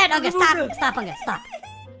 Stop, Unga, stop.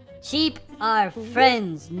 Sheep are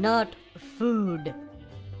friends, not food.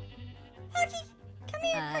 Huggy, come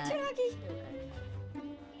here, cartoon Huggy.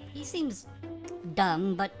 He seems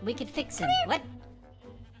dumb, but we could fix him. What?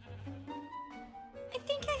 I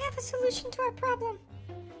think I have a solution to our problem.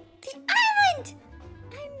 The island!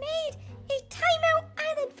 I made a timeout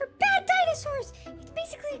island for bad dinosaurs. It's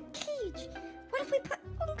basically a cage. What if we put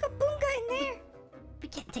Oonga Boonga in there? We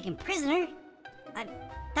can't take him prisoner.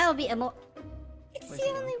 That would be a more... It's Where's the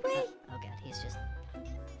he only going? way. Oh god, he's just...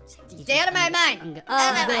 Stay out of my mind.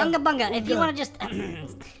 Unga Bunga, if you want to just... if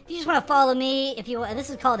you just want to follow me, if you want... This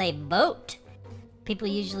is called a boat. People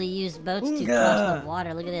usually use boats to cross the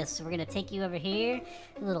water. Look at this. We're going to take you over here.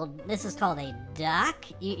 This is called a dock.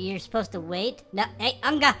 You're supposed to wait. No, hey,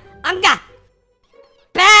 Unga!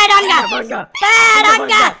 Bad Unga! Bad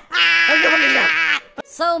Unga! Ah!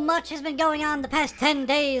 So much has been going on the past 10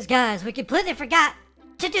 days, guys. We completely forgot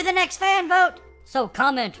to do the next fan vote. So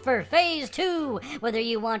comment for phase 2 whether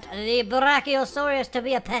you want the Brachiosaurus to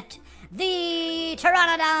be a pet, the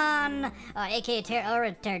Pteranodon, aka or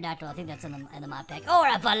a pterodactyl, I think that's in the mod pack, or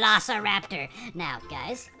a Velociraptor. Now,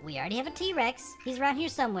 guys, we already have a T-Rex. He's around here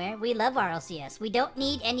somewhere. We love RLCS. We don't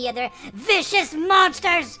need any other vicious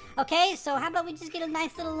monsters. Okay, so how about we just get a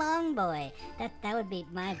nice little long boy? That would be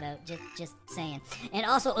my vote. Just saying. And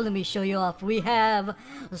also, let me show you off. We have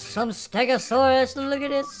some Stegosaurus. Look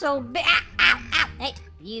at it, so big. Ow! Hey.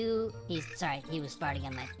 Sorry, he was farting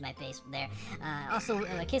on my face there. Also,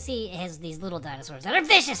 Kissy has these little dinosaurs that are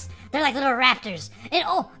vicious! They're like little raptors. And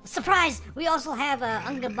oh, surprise! We also have,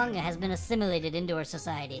 Unga Bunga has been assimilated into our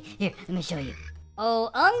society. Here, let me show you.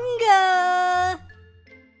 Oh, Unga!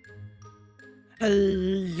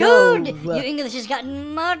 Hello. Good! Your English has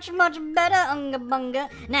gotten much, much better, Unga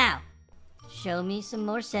Bunga. Now, show me some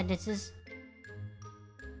more sentences.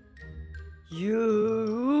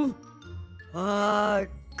 You are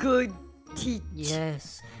good teacher.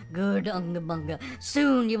 Yes, good Unga Bunga.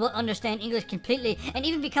 Soon you will understand English completely and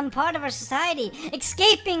even become part of our society,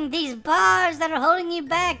 escaping these bars that are holding you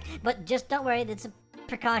back. But just don't worry, that's a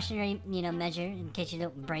precautionary, measure in case you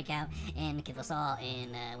don't break out and kill us all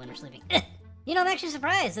when we're sleeping. I'm actually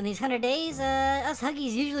surprised. In these 100 days, us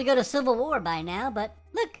Huggies usually go to civil war by now, but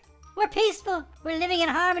look. We're peaceful. We're living in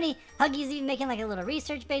harmony. Huggy's even making like a little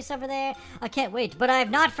research base over there. I can't wait, but I have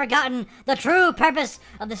not forgotten the true purpose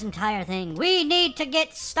of this entire thing. We need to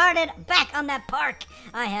get started back on that park.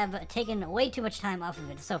 I have taken way too much time off of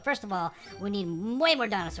it. So first of all, we need way more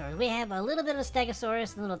dinosaurs. We have a little bit of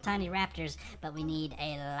Stegosaurus and little tiny raptors, but we need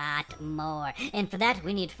a lot more. And for that,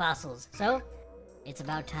 we need fossils. So it's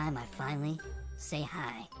about time I finally say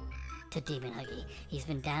hi to Demon Huggy. He's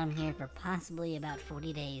been down here for possibly about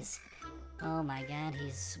 40 days. Oh my god,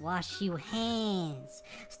 he's wash you hands.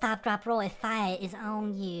 Stop, drop, roll if fire is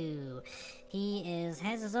on you. He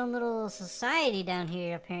has his own little society down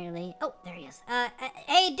here apparently. Oh, there he is.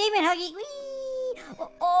 Hey, Demon Huggy. Whee!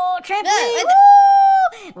 Oh, trampoline.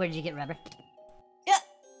 Woo! Where did you get rubber?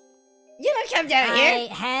 You don't come down here.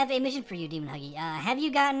 I have a mission for you, Demon Huggy. Have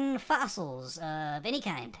you gotten fossils of any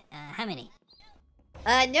kind? How many?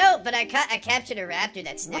 No, but I captured a raptor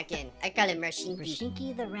that snuck in. I call him Rashinki.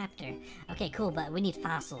 Rashinki the raptor. Okay, cool, but we need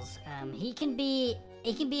fossils. He can be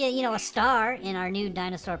a star in our new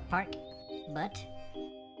dinosaur park, but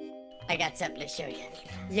I got something to show you.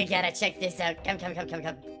 You gotta check this out. Come.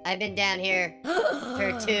 I've been down here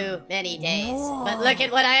for too many days, but look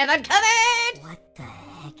at what I have uncovered. what the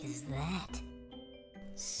heck is that?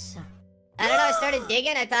 So I don't know. I started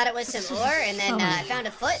digging. I thought it was some ore, and then I found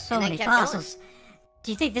a foot, so and many I kept fossils.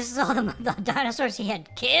 Do you think this is all the dinosaurs he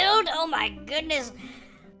had killed? Oh my goodness!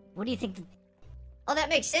 What do you think? Oh, that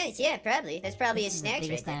makes sense. Yeah, probably. That's probably This his is the snacks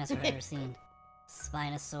biggest right dinosaur I've there. ever seen.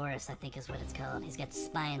 Spinosaurus, I think is what it's called. He's got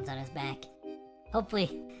spines on his back.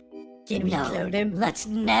 Hopefully. Can we clone him? Let's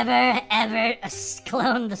never ever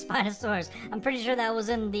clone the Spinosaurus. I'm pretty sure that was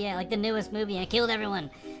in the the newest movie and it killed everyone.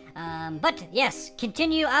 But yes,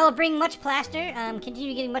 continue. I will bring much plaster.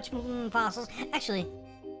 Continue getting much fossils. Actually,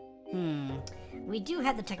 we do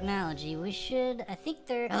have the technology. We should. I think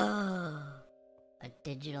they're. A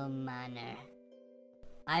digital miner.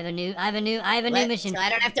 I have a new What? mission. So I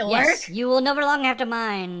don't have to Yes, work? you will no longer have to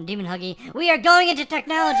mine, Demon Huggy. We are going into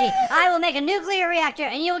technology. I will make a nuclear reactor,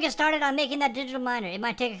 and you will get started on making that digital miner. It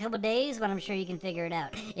might take a couple days, but I'm sure you can figure it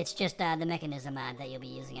out. It's just the mechanism that you'll be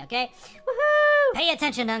using, okay? Woohoo! Pay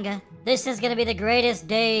attention, Unga. This is going to be the greatest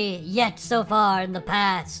day yet so far in the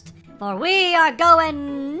past. For we are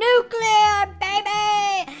going nuclear,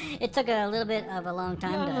 baby! It took a little bit of a long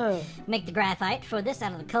time to make the graphite for this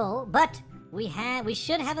out of the coal, but we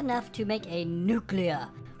should have enough to make a nuclear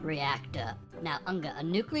reactor. Now, Unga, a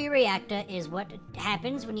nuclear reactor is what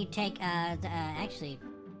happens when you take, actually,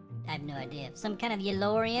 I have no idea, some kind of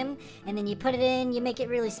yellorium, and then you put it in, you make it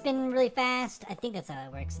really spin really fast. I think that's how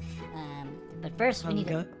it works. But first we need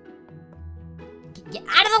to... Get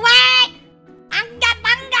out of the way! Unga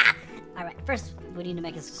bunga! Alright, first we need to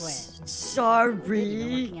make a square. You're Sorry.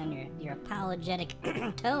 working on your apologetic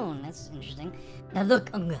tone. That's interesting. Now look,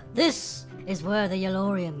 Unga, this is where the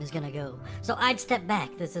yellorium is gonna go. So I'd step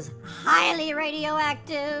back. This is highly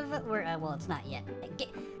radioactive. Well, it's not yet. Get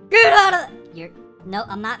out of No,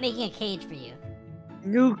 I'm not making a cage for you.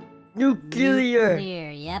 Nuclear.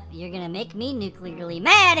 Yep, you're gonna make me nuclearly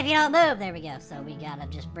mad if you don't move. There we go. So we gotta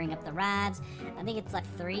just bring up the rods. I think it's like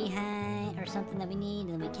 3 high or something that we need,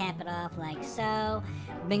 and then we cap it off like so.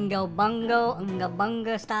 Bingo bungo, unga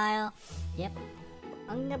bunga style. Yep.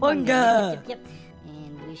 Unga bunga. Yep.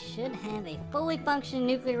 And we should have a fully functioning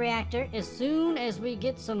nuclear reactor as soon as we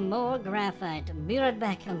get some more graphite. Be right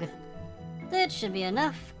back, Unga. That should be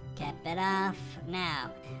enough. Cap it off.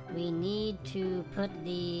 Now, we need to put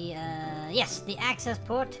the access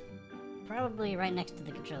port probably right next to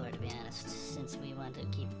the controller, to be honest, since we want to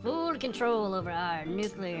keep full control over our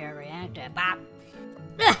nuclear reactor. Bop.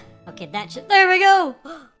 Okay, there we go!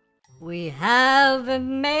 We have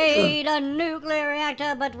made a nuclear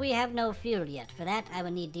reactor, but we have no fuel yet. For that, I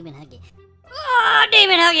will need Demon Huggy. Oh,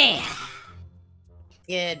 Demon Huggy!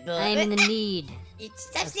 Good boy. I'm in the need.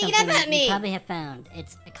 Stop of sneaking up something at that me! You probably have found.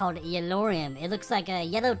 It's called yellorium. It looks like a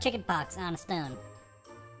yellow chicken pox on a stone.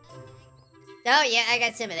 Oh, yeah, I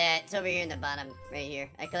got some of that. It's over here in the bottom, right here.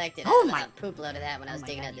 I collected my- a poop load of that when I was Oh my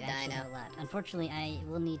digging God, out the you actually dino. have a lot. Unfortunately, I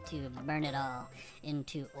will need to burn it all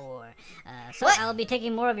into ore. So What? I'll be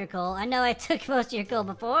taking more of your coal. I know I took most of your coal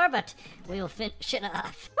before, but we will finish it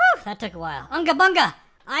off. Whew, that took a while. Unga bunga!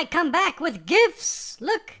 I come back with gifts!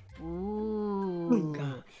 Look! Ooh.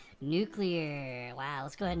 Nuclear. Wow,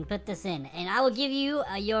 let's go ahead and put this in. And I will give you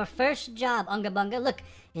your first job, Unga bunga. Look,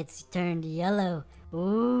 it's turned yellow.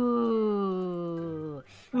 Ooh.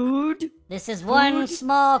 Food. This is one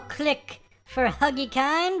small click for Huggy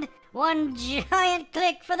kind, one giant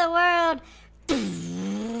click for the world. Woo! We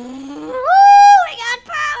got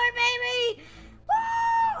power, baby!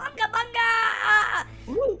 Woo! Unga bunga!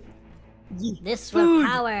 This will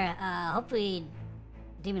power. Hopefully,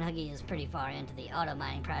 Demon Huggy is pretty far into the auto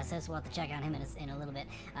mining process. We'll have to check on him in a little bit.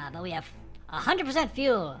 But we have 100%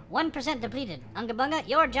 fuel, 1% depleted. Unga bunga,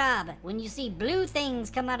 your job. When you see blue things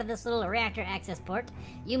come out of this little reactor access port,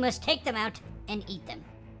 you must take them out and eat them.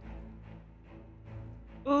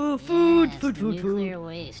 Oh, food, Yes, food. nuclear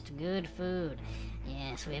waste, good food.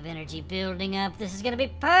 Yes, we have energy building up. This is gonna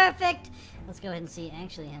be perfect. Let's go ahead and see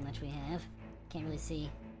actually how much we have. Can't really see.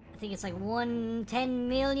 I think it's like 110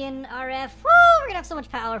 million RF. Woo! We're gonna have so much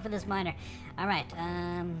power for this miner. All right,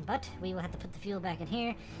 but we will have to put the fuel back in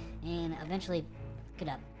here and eventually get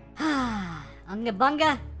up. Unga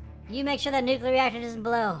bunga, you make sure that nuclear reactor doesn't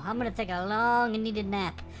blow. I'm gonna take a long and needed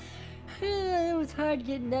nap. It was hard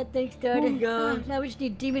getting that thing started. Unga. Now we just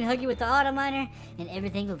need Demon Huggy with the auto miner, and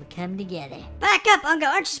everything will come together. Back up, Unga!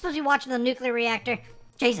 Aren't you supposed to be watching the nuclear reactor?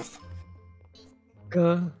 Jesus.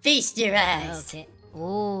 Feast your eyes. Okay.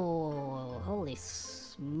 Oh, holy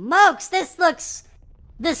smokes! This looks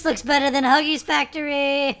better than Huggy's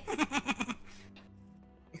factory.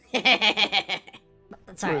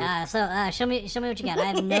 Sorry. Show me what you got. I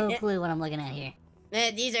have no clue what I'm looking at here.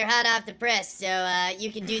 These are hot off the press, so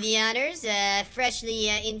you can do the honors. Freshly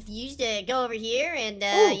infused. Go over here, and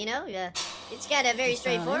it's kind of very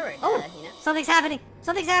straightforward. Oh, something's happening.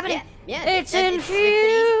 Something's happening. Yeah, It's pretty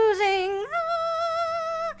infusing.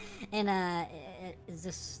 And is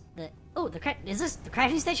this the is this the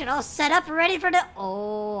crafting station all set up ready for the?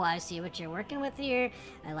 Oh, I see what you're working with here.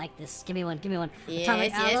 I like this. Give me one. Yes,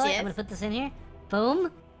 Atomic yes, alloy. yes. I'm gonna put this in here.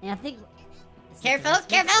 Boom. And I think. Careful.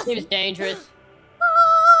 Seems dangerous.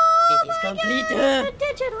 It is complete. The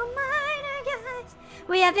digital miner, guys.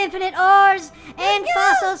 We have infinite ores and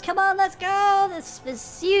fossils. Come on, let's go. This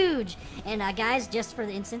is huge. And guys, just for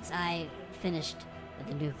the instance, I finished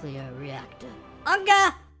the nuclear reactor.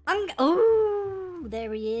 Unga. Oh,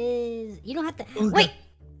 there he is. You don't have to. Wait.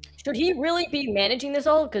 Should he really be managing this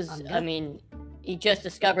all? Because, Unga? I mean, he just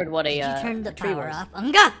discovered what Did a you turn the tree power was. off?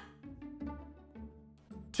 Unga.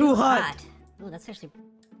 Too hot. Oh, that's actually.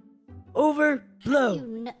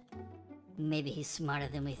 Overflow. Maybe he's smarter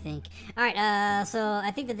than we think. Alright, so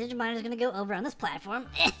I think the Digiminer is gonna go over on this platform.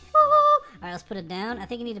 Alright, let's put it down. I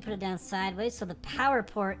think you need to put it down sideways so the power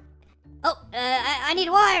port. Oh, I need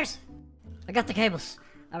wires! I got the cables.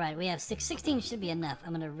 Alright, we have 16 should be enough.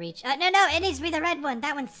 I'm gonna reach. No, it needs to be the red one.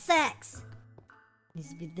 That one sucks. Needs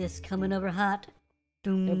to be this coming over hot.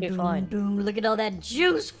 Doom, It'll be fine. Doom. Look at all that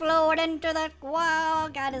juice flowing into that. Wow,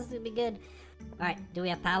 God, this is gonna be good. Alright, do we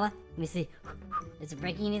have power? Let me see. Is it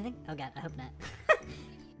breaking anything? Oh god, I hope not.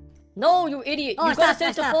 No, you idiot! Oh, you I gotta stopped, set I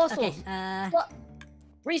the stopped. fossils. Okay, What?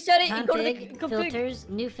 Reset it and go to the config, config. filters,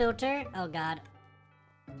 new filter. Oh god.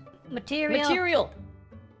 Material. Material.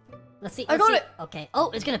 Let's see. I let's got see. it. Okay.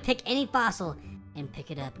 Oh, it's gonna pick any fossil and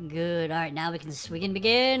pick it up. Good. All right, now we can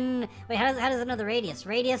begin. Wait, how does it know the radius?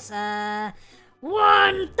 Radius. 1,000.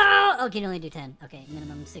 Oh, can you only do 10? Okay,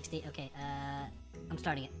 minimum 60. Okay. I'm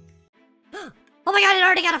starting it. Oh my god! It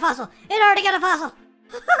already got a fossil.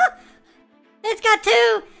 It's got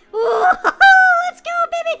 2. Woo! Let's go,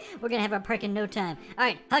 baby! We're gonna have our perk in no time.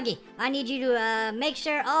 Alright, Huggy, I need you to make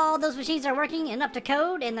sure all those machines are working and up to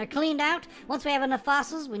code and they're cleaned out. Once we have enough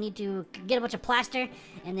fossils, we need to get a bunch of plaster.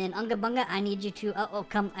 And then Unga Bunga, I need you to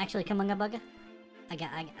come Unga Bunga. I got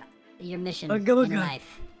your mission Unga in Bunga.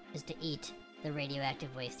 life is to eat the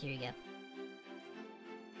radioactive waste. Here you go.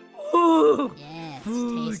 Ooh. Yes,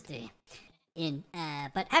 Food. tasty.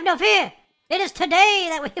 But have no fear! It is today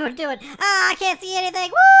that we were doing. I can't see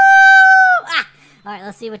anything. Woo! Alright,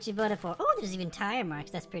 let's see what you voted for. Oh, there's even tire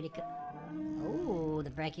marks. That's pretty cool. Oh, the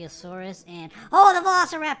Brachiosaurus and... Oh, the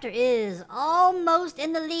Velociraptor is almost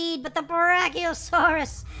in the lead, but the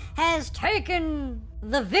Brachiosaurus has taken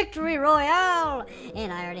the victory royale.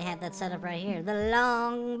 And I already have that set up right here. The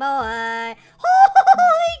long boy.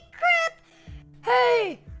 Holy crap!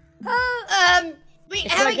 Hey! Wait,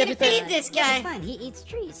 how are we gonna feed this Yeah, guy? it's fine. He eats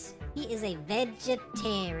trees. He is a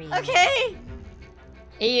vegetarian. Okay.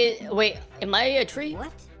 Wait, am I a tree?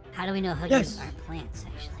 What? How do we know Huggies Yes. are plants,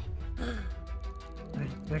 actually?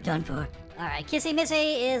 we're done for. Alright, Kissy Missy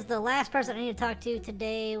is the last person I need to talk to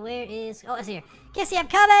today. Where is... Oh, it's here. Kissy, I'm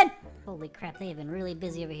coming! Holy crap, they have been really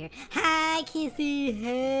busy over here. Hi, Kissy.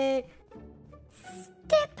 Hey.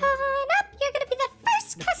 Step on up. You're gonna be the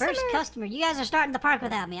first The customer. first customer. You guys are starting the park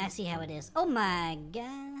without me. I see how it is. Oh my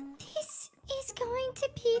god. This is going to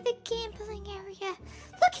be the gambling area.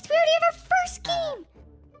 Look, we already have our first game.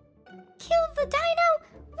 Kill the dino,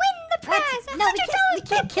 win the prize. What? No, we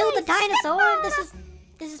can't kill the $100. Step dinosaur. on This up.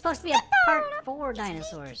 is supposed to be a part 4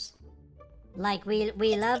 dinosaurs. Like we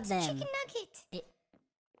love It's them. a chicken nugget.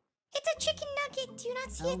 It's a chicken nugget. Do you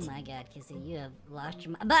not see Oh it? my god, Kissy, you have lost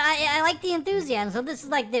your mind. But I like the enthusiasm. So this is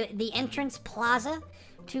like the entrance plaza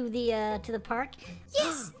to the park.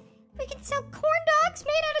 Yes. We can sell corn dogs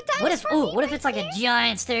made out of dinosaur meat What if right it's like here. a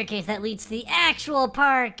giant staircase that leads to the actual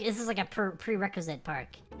park? This is like a prerequisite park.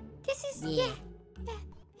 This is Yeah. yeah.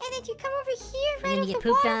 And then you come over here And right then off you get the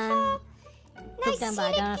pooped on. waterfall. Nice Pooped on by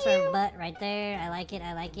a scenic dinosaur view. butt right there. I like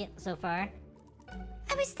it so far.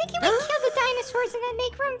 I was thinking we'd kill the dinosaurs and then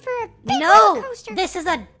make room for a big roller No! coaster. This is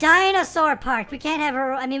a dinosaur park. We can't have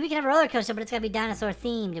we can have a roller coaster, but it's gotta be dinosaur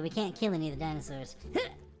themed, and we can't kill any of the dinosaurs.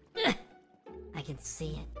 I can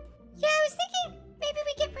see it. Yeah, I was thinking maybe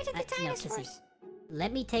we get rid of the No, Kissy. dinosaurs.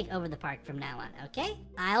 let me take over the park from now on, okay?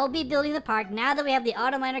 I'll be building the park now that we have the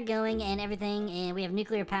auto miner going and everything, and we have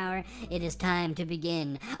nuclear power. It is time to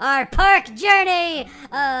begin our park journey.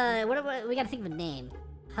 What we gotta think of a name.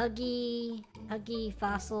 Huggy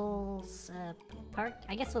Fossils Park.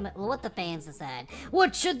 I guess we'll let the fans decide.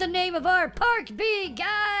 What should the name of our park be,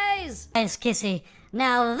 guys? Guys, Kissy.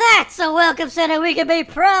 Now that's a welcome center we can be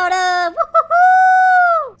proud of.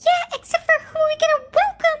 Woo-hoo-hoo! Yeah, except for who are we gonna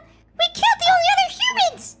welcome? We killed the only other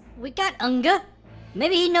humans! We got Unga.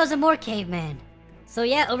 Maybe he knows a more caveman. So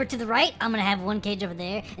yeah, over to the right, I'm gonna have one cage over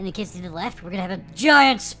there, and then Kissy to the left, we're gonna have a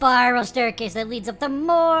giant spiral staircase that leads up to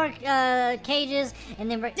more cages, and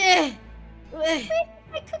then right. Why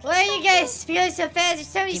are you guys feeling so fast? There's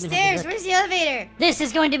so many Demon stairs. Hunter. Where's the elevator? This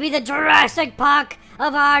is going to be the Jurassic Park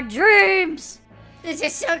of our dreams. This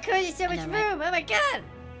is so cool. There's so much know, right? room. Oh my god.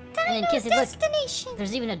 And then Kissy, look, Destination.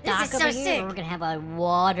 there's even a dock is over so here sick. where we're gonna have a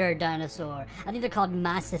water dinosaur. I think they're called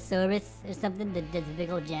Mosasaurus or something. The big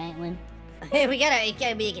old giant one. Hey, we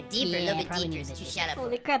gotta make it deeper, a Yeah, little bit probably deeper. need It's this. too shallow.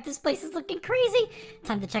 Holy crap, this place is looking crazy.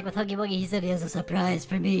 Time to check with Huggy Wuggy. He said he has a surprise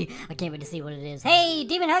for me. I can't wait to see what it is. Hey,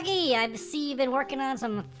 Demon Huggy, I see you've been working on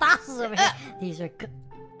some fossils over here. These are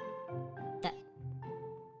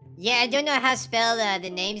Yeah, I don't know how to spell the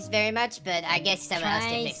names very much, but I guess someone else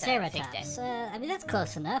can fix Triceratops. that. I mean, that's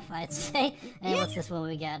close enough, I'd say. And what's this one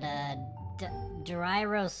we got?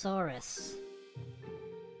 Dryrosaurus.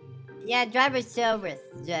 Yeah, driver's silver.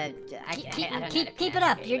 Keep it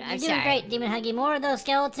up. You're doing great, Demon Huggy. More of those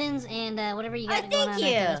skeletons and whatever you got going on. thank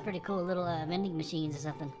you. That's pretty cool. Little vending machines or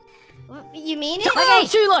something. You mean it? Okay,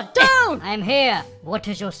 Sheila, down! I'm here. What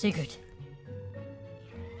is your secret?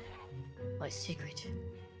 My secret.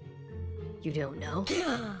 You don't know?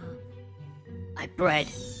 I bred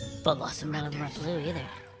None of them are velociraptors. blue either.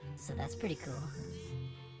 So that's pretty cool.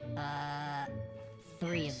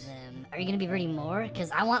 3 of them. Are you gonna be breeding more? Because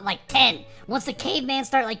I want like 10. Once the cavemen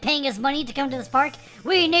start like paying us money to come to this park,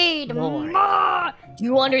 we need more. Do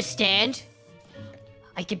you understand?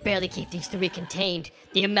 I can barely keep these 3 contained.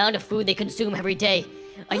 The amount of food they consume every day.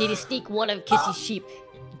 I need to sneak one of Kissy's sheep.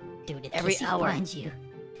 Dude, if Every Kissy hour. finds you,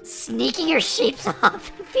 sneaking your sheeps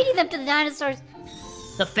off, and feeding them to the dinosaurs.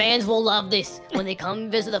 The fans will love this. When they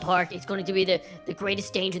come visit the park, it's going to be the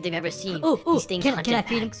greatest danger they've ever seen. These things can hunt I in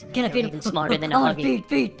feed him? packs. Can I They're feed him? even smarter than I a want huggy.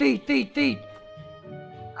 feed.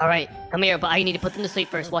 All right, come here, but I need to put them to sleep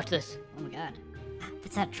first. Watch this. Oh my god.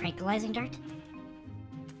 Is that tranquilizing dart?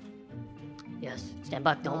 Yes, stand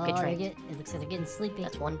back. Don't get Oh, trained. it looks like they're getting sleepy.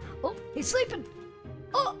 That's one. Oh, he's sleeping.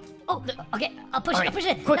 Oh, okay. I'll push All it. right, I'll push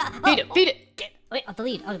it. quick, Ah, feed it, feed it. Get, wait, off the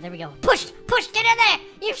lead. Oh, there we go. Push, get in there,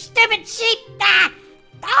 you stupid sheep. Ah,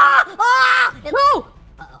 No!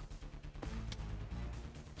 Uh-oh.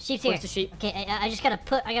 Sheep's here. Where's the sheep? Okay, I just gotta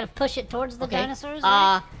push it towards the Okay. dinosaurs.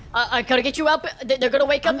 Right? I gotta get you out. They're gonna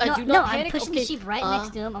wake up. no, Do no, not I'm panic. pushing okay. the sheep right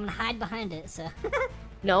next to him. I'm gonna hide behind it. So,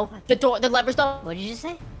 No, the lever's not. what did you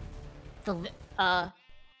say? I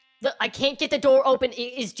can't get the door open.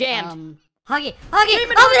 It is jammed. Huggy, Demon open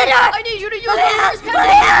the Hunter, door! I need you to use Let me out! the Let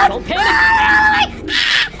me out! Don't panic.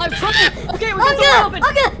 I'm trying. Okay, we're gonna open.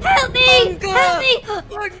 Unga, help me! Help me!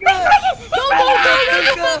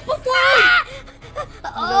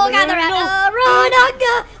 Oh god, they're out! Run,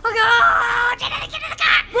 Unga! Unga! Get in the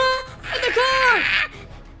car! In the car.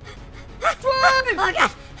 Oh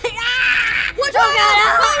god! What's Oh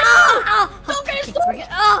god! Don't get it We're good.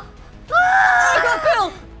 Oh! I got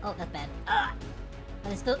Bill. Oh, that's bad.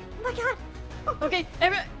 But it's still. Oh my god! Okay,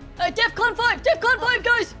 DEFCON 5, DEFCON 5,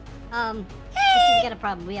 guys. Hey! We got a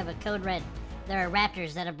problem. We have a code red. There are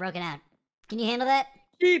raptors that have broken out. Can you handle that?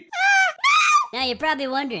 Sheep. Now you're probably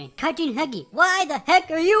wondering, Cartoon Huggy, why the heck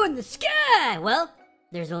are you in the sky? Well,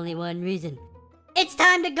 there's only one reason. It's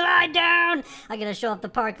time to glide down! I gotta show off the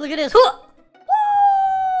park. Look at this. Woo! Look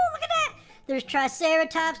at that! There's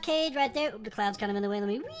Triceratops cage right there. Oop, the cloud's kind of in the way. Let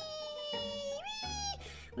me. Wee.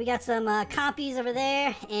 We got some compies over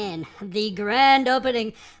there, and the grand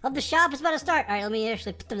opening of the shop is about to start. All right, let me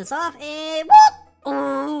actually put this off, and whoop!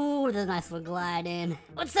 Ooh, there's a nice little glide in.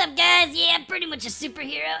 What's up, guys? Yeah, I'm pretty much a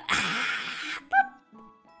superhero.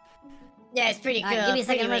 Yeah, it's pretty cool. Alright, give me a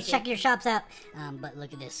second, I'm gonna wicked. check your shops out. But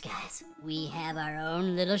look at this, guys. We have our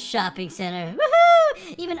own little shopping center.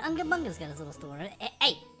 Woohoo! Even Unga Bunga's got his little store.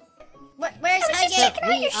 Hey! Where's Huggy?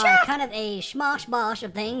 We are kind of a schmosh bosh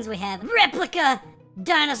of things. We have replica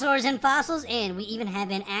dinosaurs and fossils, and we even have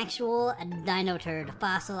an actual dino turd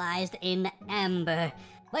fossilized in amber.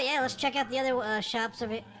 But yeah, let's check out the other shops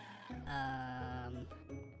of it.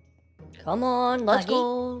 Come on, let's Huggy?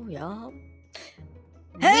 go. Yeah.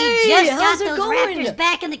 We Hey, just got how's it those going? raptors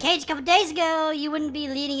back in the cage a couple days ago. You wouldn't be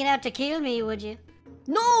leading it out to kill me, would you?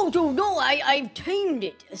 No, dude, no, I've tamed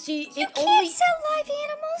it. See, You it can't only... sell live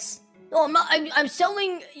animals. No, I'm not, I'm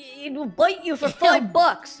selling, it will bite you for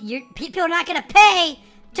 $5. People are not gonna pay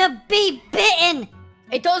to be bitten.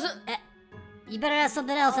 It doesn't... You better have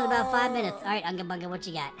something else in about 5 minutes. All right, Unga Bunga, what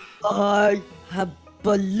you got? I have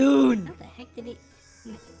balloon. What the heck did he...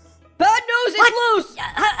 Bad news, it's loose!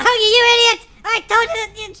 Huggy, you idiot! I told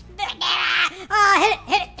you that...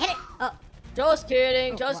 hit it! Oh, Just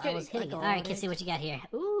kidding, I was hitting it. All right, Kissy, what you got here?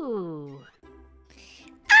 Ooh.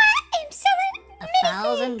 I am selling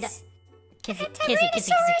 $1,000. minifigs.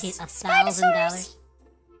 Kissy, $1,000.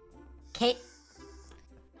 Kate...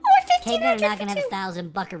 Or Cavemen are not gonna have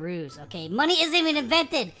 1,000 buckaroos, okay? Money isn't even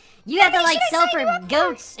invented! You have to, like, sell for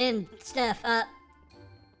goats and stuff.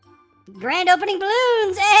 Grand opening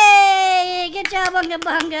balloons! Hey! Good job, Unga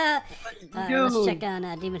Bunga! Let's check on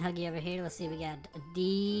Demon Huggy over here. Let's see, we got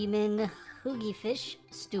Demon Huggy Fish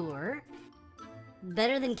Store.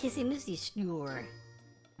 Better than Kissy Missy Store.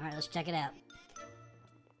 Alright, let's check it out.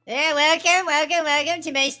 Welcome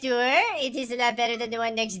to my store. It is a lot better than the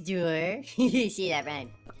one next door. See that, right?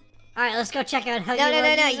 Alright, let's go check out Huggy No,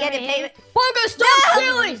 Wuggy's you gotta over pay. here. Bunga, stop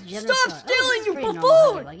stealing! General Stop store. stealing, This is you pretty normal,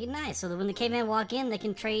 Huggy buffoon! Wuggy. Nice. So that when the cavemen walk in, they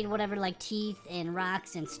can trade whatever, like teeth and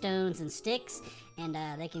rocks and stones and sticks, and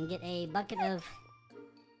they can get a bucket of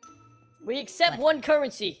We accept What? one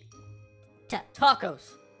currency.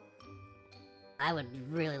 Tacos. I would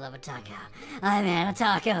really love a taco. I mean, a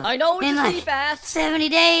taco. I know it's in a like thief ass. 70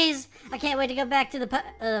 days. I can't wait to go back to the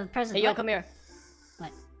present. Hey, yo, What? come here.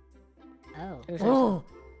 What? Oh. Here's Oh.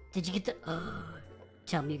 Did you get the? Oh.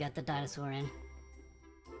 Tell me you got the dinosaur in.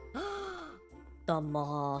 The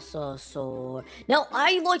Mosasaur. Now,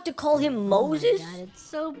 I like to call him Moses. Oh my God, it's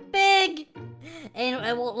so big.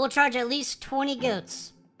 And we'll charge at least 20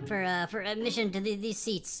 goats for admission to these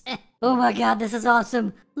seats. Oh my God, this is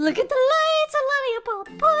awesome. Look at the lights lighting up all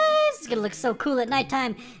the boys. It's gonna look so cool at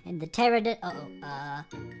nighttime. And the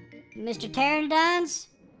Mr. Pteranodons?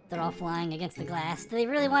 They're all flying against the glass. Do they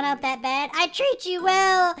really want out that bad? I treat you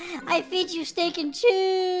well. I feed you steak and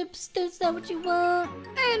chips. That's not what you want.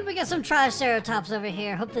 And we got some Triceratops over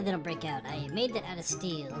here. Hopefully they don't break out. I made that out of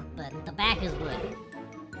steel, but the back is wood.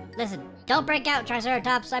 Listen, don't break out,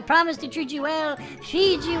 Triceratops. I promise to treat you well,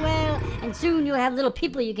 feed you well, and soon you'll have little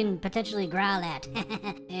people you can potentially growl at.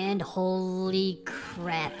 And holy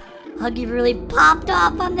crap. Huggy really popped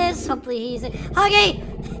off on this. Hopefully he's... Huggy!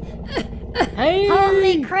 Hey!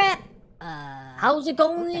 Holy crap! How's it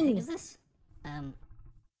What the heck going? is this?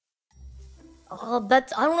 Oh,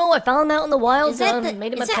 that's... I don't know. I found him out in the wild. Is that,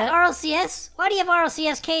 Made him is a that pet. RLCS? Why do you have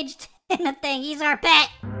RLCS caged in the thing? He's our pet!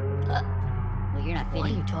 Well, you're not feeding...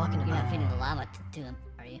 What are you talking You're about? not feeding the llama to him,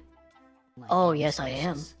 are you? My Oh, goodness yes, I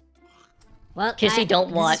am. gracious. Well, Kissy, don't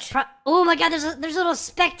this is watch. oh my God, there's a little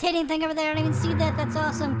spectating thing over there. I didn't even see that. That's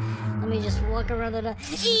awesome. Let me just walk around the...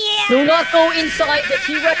 Yeah! Do not go inside the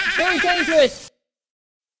T-Rex. Very dangerous.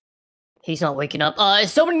 He's not waking up.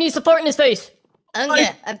 Somebody needs to fart in his face.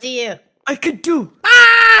 Unga, up to you. I could do.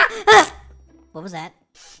 What was that?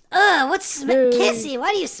 What's Kissy?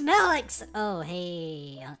 Why do you smell like... Oh,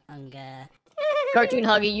 hey, Unga. Cartoon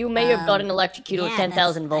Huggy, you may have gotten electrocuted with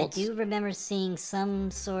 10,000 volts. I do remember seeing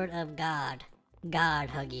some sort of god. God,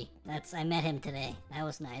 Huggy. I met him today. That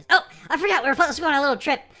was nice. Oh, I forgot, we were supposed to go on a little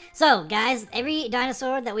trip. So, guys, every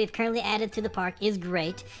dinosaur that we've currently added to the park is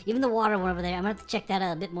great. Even the water one over there, I'm gonna have to check that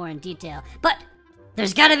out a bit more in detail. But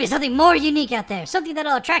there's gotta be something more unique out there. Something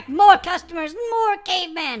that'll attract more customers, more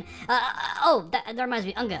cavemen. That reminds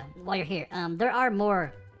me, Unga, while you're here, there are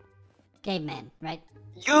more cavemen, right?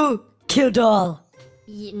 You killed all.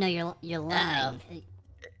 No, you're lying.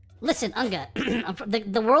 Listen, Unga,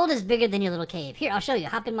 the world is bigger than your little cave. Here, I'll show you.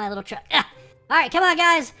 Hop in my little truck. Alright, come on,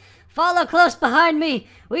 guys. Follow close behind me.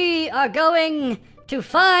 We are going to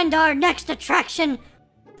find our next attraction.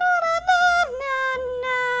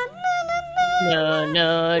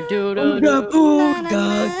 No, do Ooga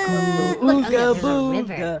booga Look, Unga, ooga there's a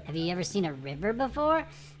river. booga. Have you ever seen a river before?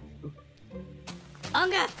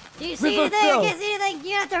 Unga, do you see River anything? flow. I can't see anything.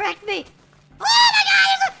 You have to direct me. Oh my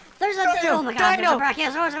God! There's a Dino, oh my God! Dino. There's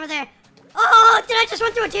a Brachiosaurus over there. Oh! Did I just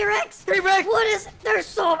run through a T-Rex? T-Rex. What is? There's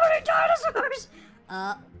so many dinosaurs.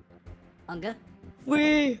 Unga,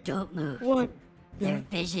 We don't move. want. Their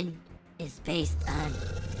vision is based on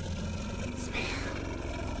smell.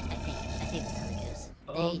 I think that's how it goes.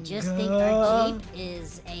 They just think our Jeep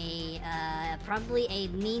is probably a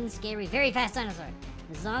mean, scary, very fast dinosaur.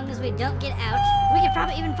 As long as we don't get out, we can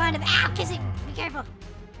probably even find him. Ow, Kissy, be careful.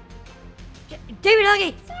 David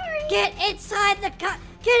Huggy, get inside the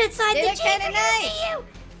Get inside They the look Jeep. kinda We're gonna nice. see you.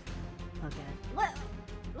 Oh God.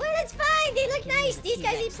 Well, that's fine. They look nice. The These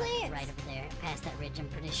guys eat T-Rex, like, plants. right over there, past that ridge. I'm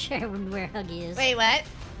pretty sure where Huggy is. Wait, what?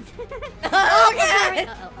 Oh, God!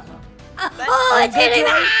 Oh, it's hitting me!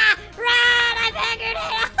 Ah! Run! I've angered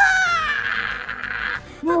it!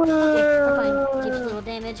 We're fine. Keeps a little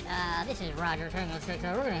damage. This is Roger, Tango 6.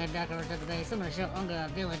 We're gonna head back over to the base. I'm gonna show Unga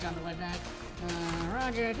village on the way back.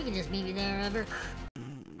 Roger, if you could just meet me there, Robert.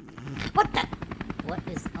 What the? What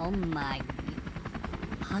is? Oh my!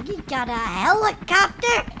 Huggy got a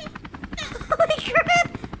helicopter! Holy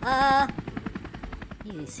crap!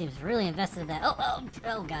 He seems really invested in that.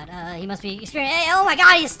 Oh God. He must be experiencing. Hey, oh my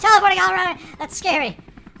God, he's teleporting all around. That's scary.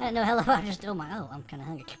 I didn't know helicopters. Oh, I'm kind of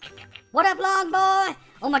hungry. What up, long boy?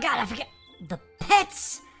 Oh my God, I forget the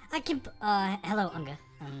pets. I can. Hello, Unga.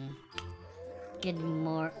 Get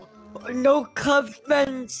more. No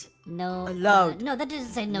comments No. allowed. No, that doesn't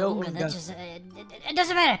say no, No, Unga. That Unga. just. It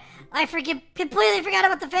doesn't matter. I completely forgot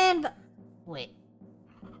about the fan. But wait.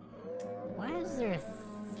 Why is there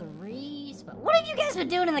 3 spots? What have you guys been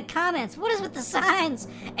doing in the comments? What is with the signs?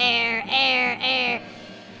 Air.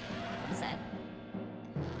 What is that?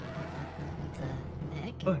 What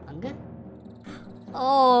the heck? Unga?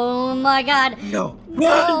 Oh my God. No.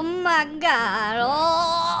 Oh my God.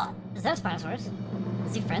 Oh. Is that a Spinosaurus?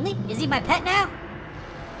 Is he friendly? Is he my pet now?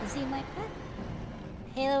 Is he my pet?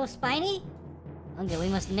 Halo Spiny? Okay, we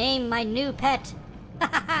must name my new pet.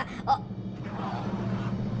 Oh.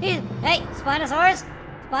 Hey, Spinosaurus!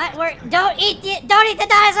 Don't eat the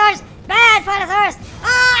dinosaurs! Bad Spinosaurus!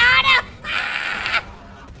 Oh no! Ah!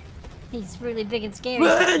 He's really big and scary.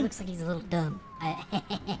 Run! Looks like he's a little dumb.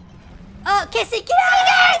 Oh, Kissy, get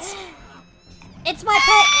out of there! It's my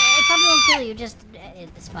pet. It probably won't kill you. Just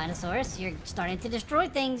Spinosaurus, you're starting to destroy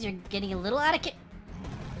things. You're getting a little out of He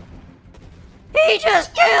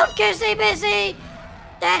just killed Kissy Bissy.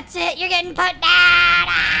 That's it. You're getting put down.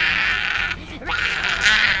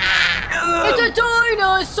 It's a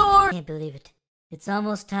dinosaur! I can't believe it. It's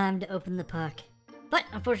almost time to open the park. But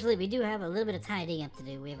unfortunately, we do have a little bit of tidying up to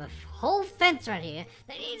do. We have a whole fence right here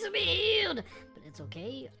that needs to be healed. But it's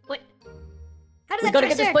okay. Wait. How did We that gotta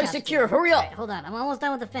get this place Triceratops do? secure. Hurry up! Alright, hold on. I'm almost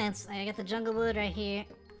done with the fence. I got the jungle wood right here.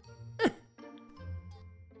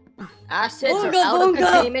 Assets are Bunga, out of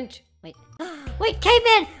bunga. containment. Wait. Wait,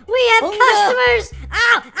 caveman! We have Bunga. customers!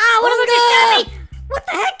 Ow! Ow! What am I just shot me? What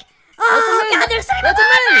the heck? Oh, That's a man. God, they're setting That's a them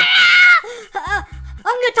on man. fire!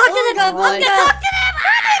 I'm gonna talk to them! Bunga, I'm gonna bunga. talk to them!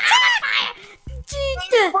 I'm gonna set on fire!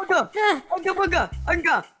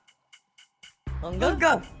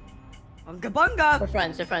 Bunga.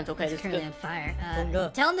 They're friends, okay, this It's is currently good. on fire.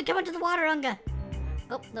 Bunga. Tell them to come into the water, Unga.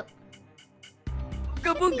 Oh, no.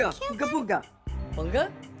 Bunga.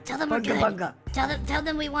 Tell them we're Bunga, good. bunga. Tell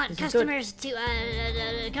them we want This is customers to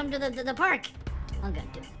come to the park. Unga,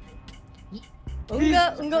 do it.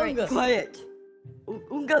 Unga. Quiet.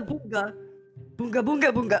 Unga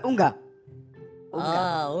bunga. Bunga.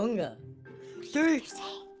 Ah, unga.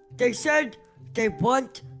 They said they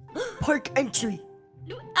want park entry.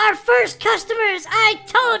 Our first customers! I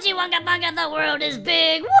told you, Unga Bunga, the world is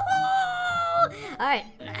big! Woohoo! Alright.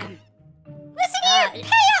 Listen here!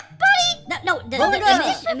 Pay up, buddy! No, the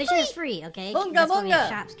admission is free, okay? Bunga, That's why we have bunga.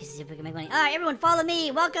 shops, because we can make money. Alright, everyone, follow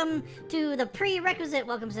me. Welcome to the prerequisite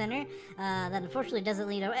welcome center. That unfortunately doesn't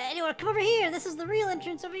lead anywhere. Come over here. This is the real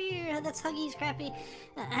entrance over here. That's Huggy's crappy.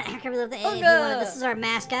 Crappy little thing. If you want, this is our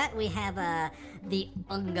mascot. We have the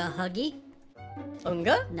Unga Huggy.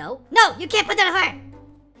 Unga? No, you can't put that on fire!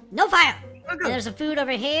 No fire! And there's some food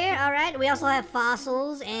over here, alright? We also have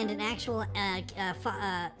fossils and an actual,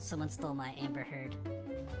 someone stole my amber herd.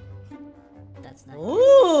 That's not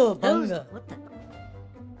Ooh, Those- bunga. What the? Is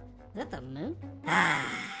that the moon? Ah,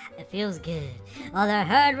 it feels good. All our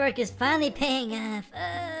hard work is finally paying off.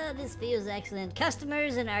 Oh, this feels excellent.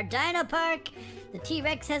 Customers in our Dino Park. The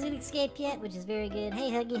T-Rex hasn't escaped yet, which is very good.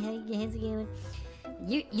 Hey, Huggy, how's it going?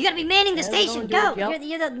 You gotta be manning the Yeah, station. don't Go! do it,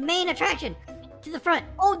 You're the main attraction. To the front.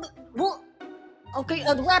 Oh, well, okay,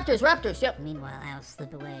 the raptors, yep. Meanwhile, I'll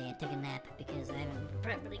slip away and take a nap because I haven't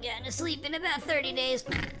properly gotten to sleep in about 30 days.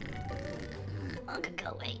 Uncle, go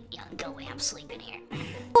away. Go away. I'm sleeping here.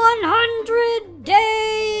 100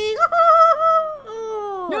 days!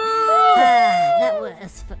 That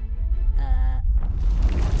was...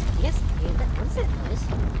 yes, what is it?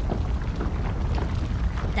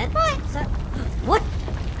 That boy? So, what?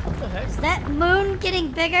 What the heck? Is that moon getting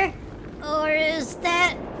bigger? Or is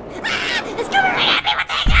that... Ah! It's coming right at me! What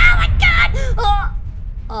the heck? Oh my God!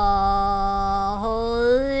 Oh,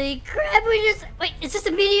 holy crap! Wait, is this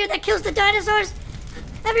a meteor that kills the dinosaurs?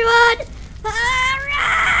 Everyone!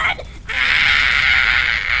 Run!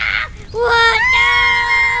 Ah! What?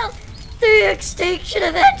 No! The extinction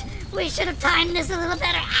event! We should have timed this a little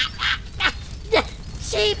better.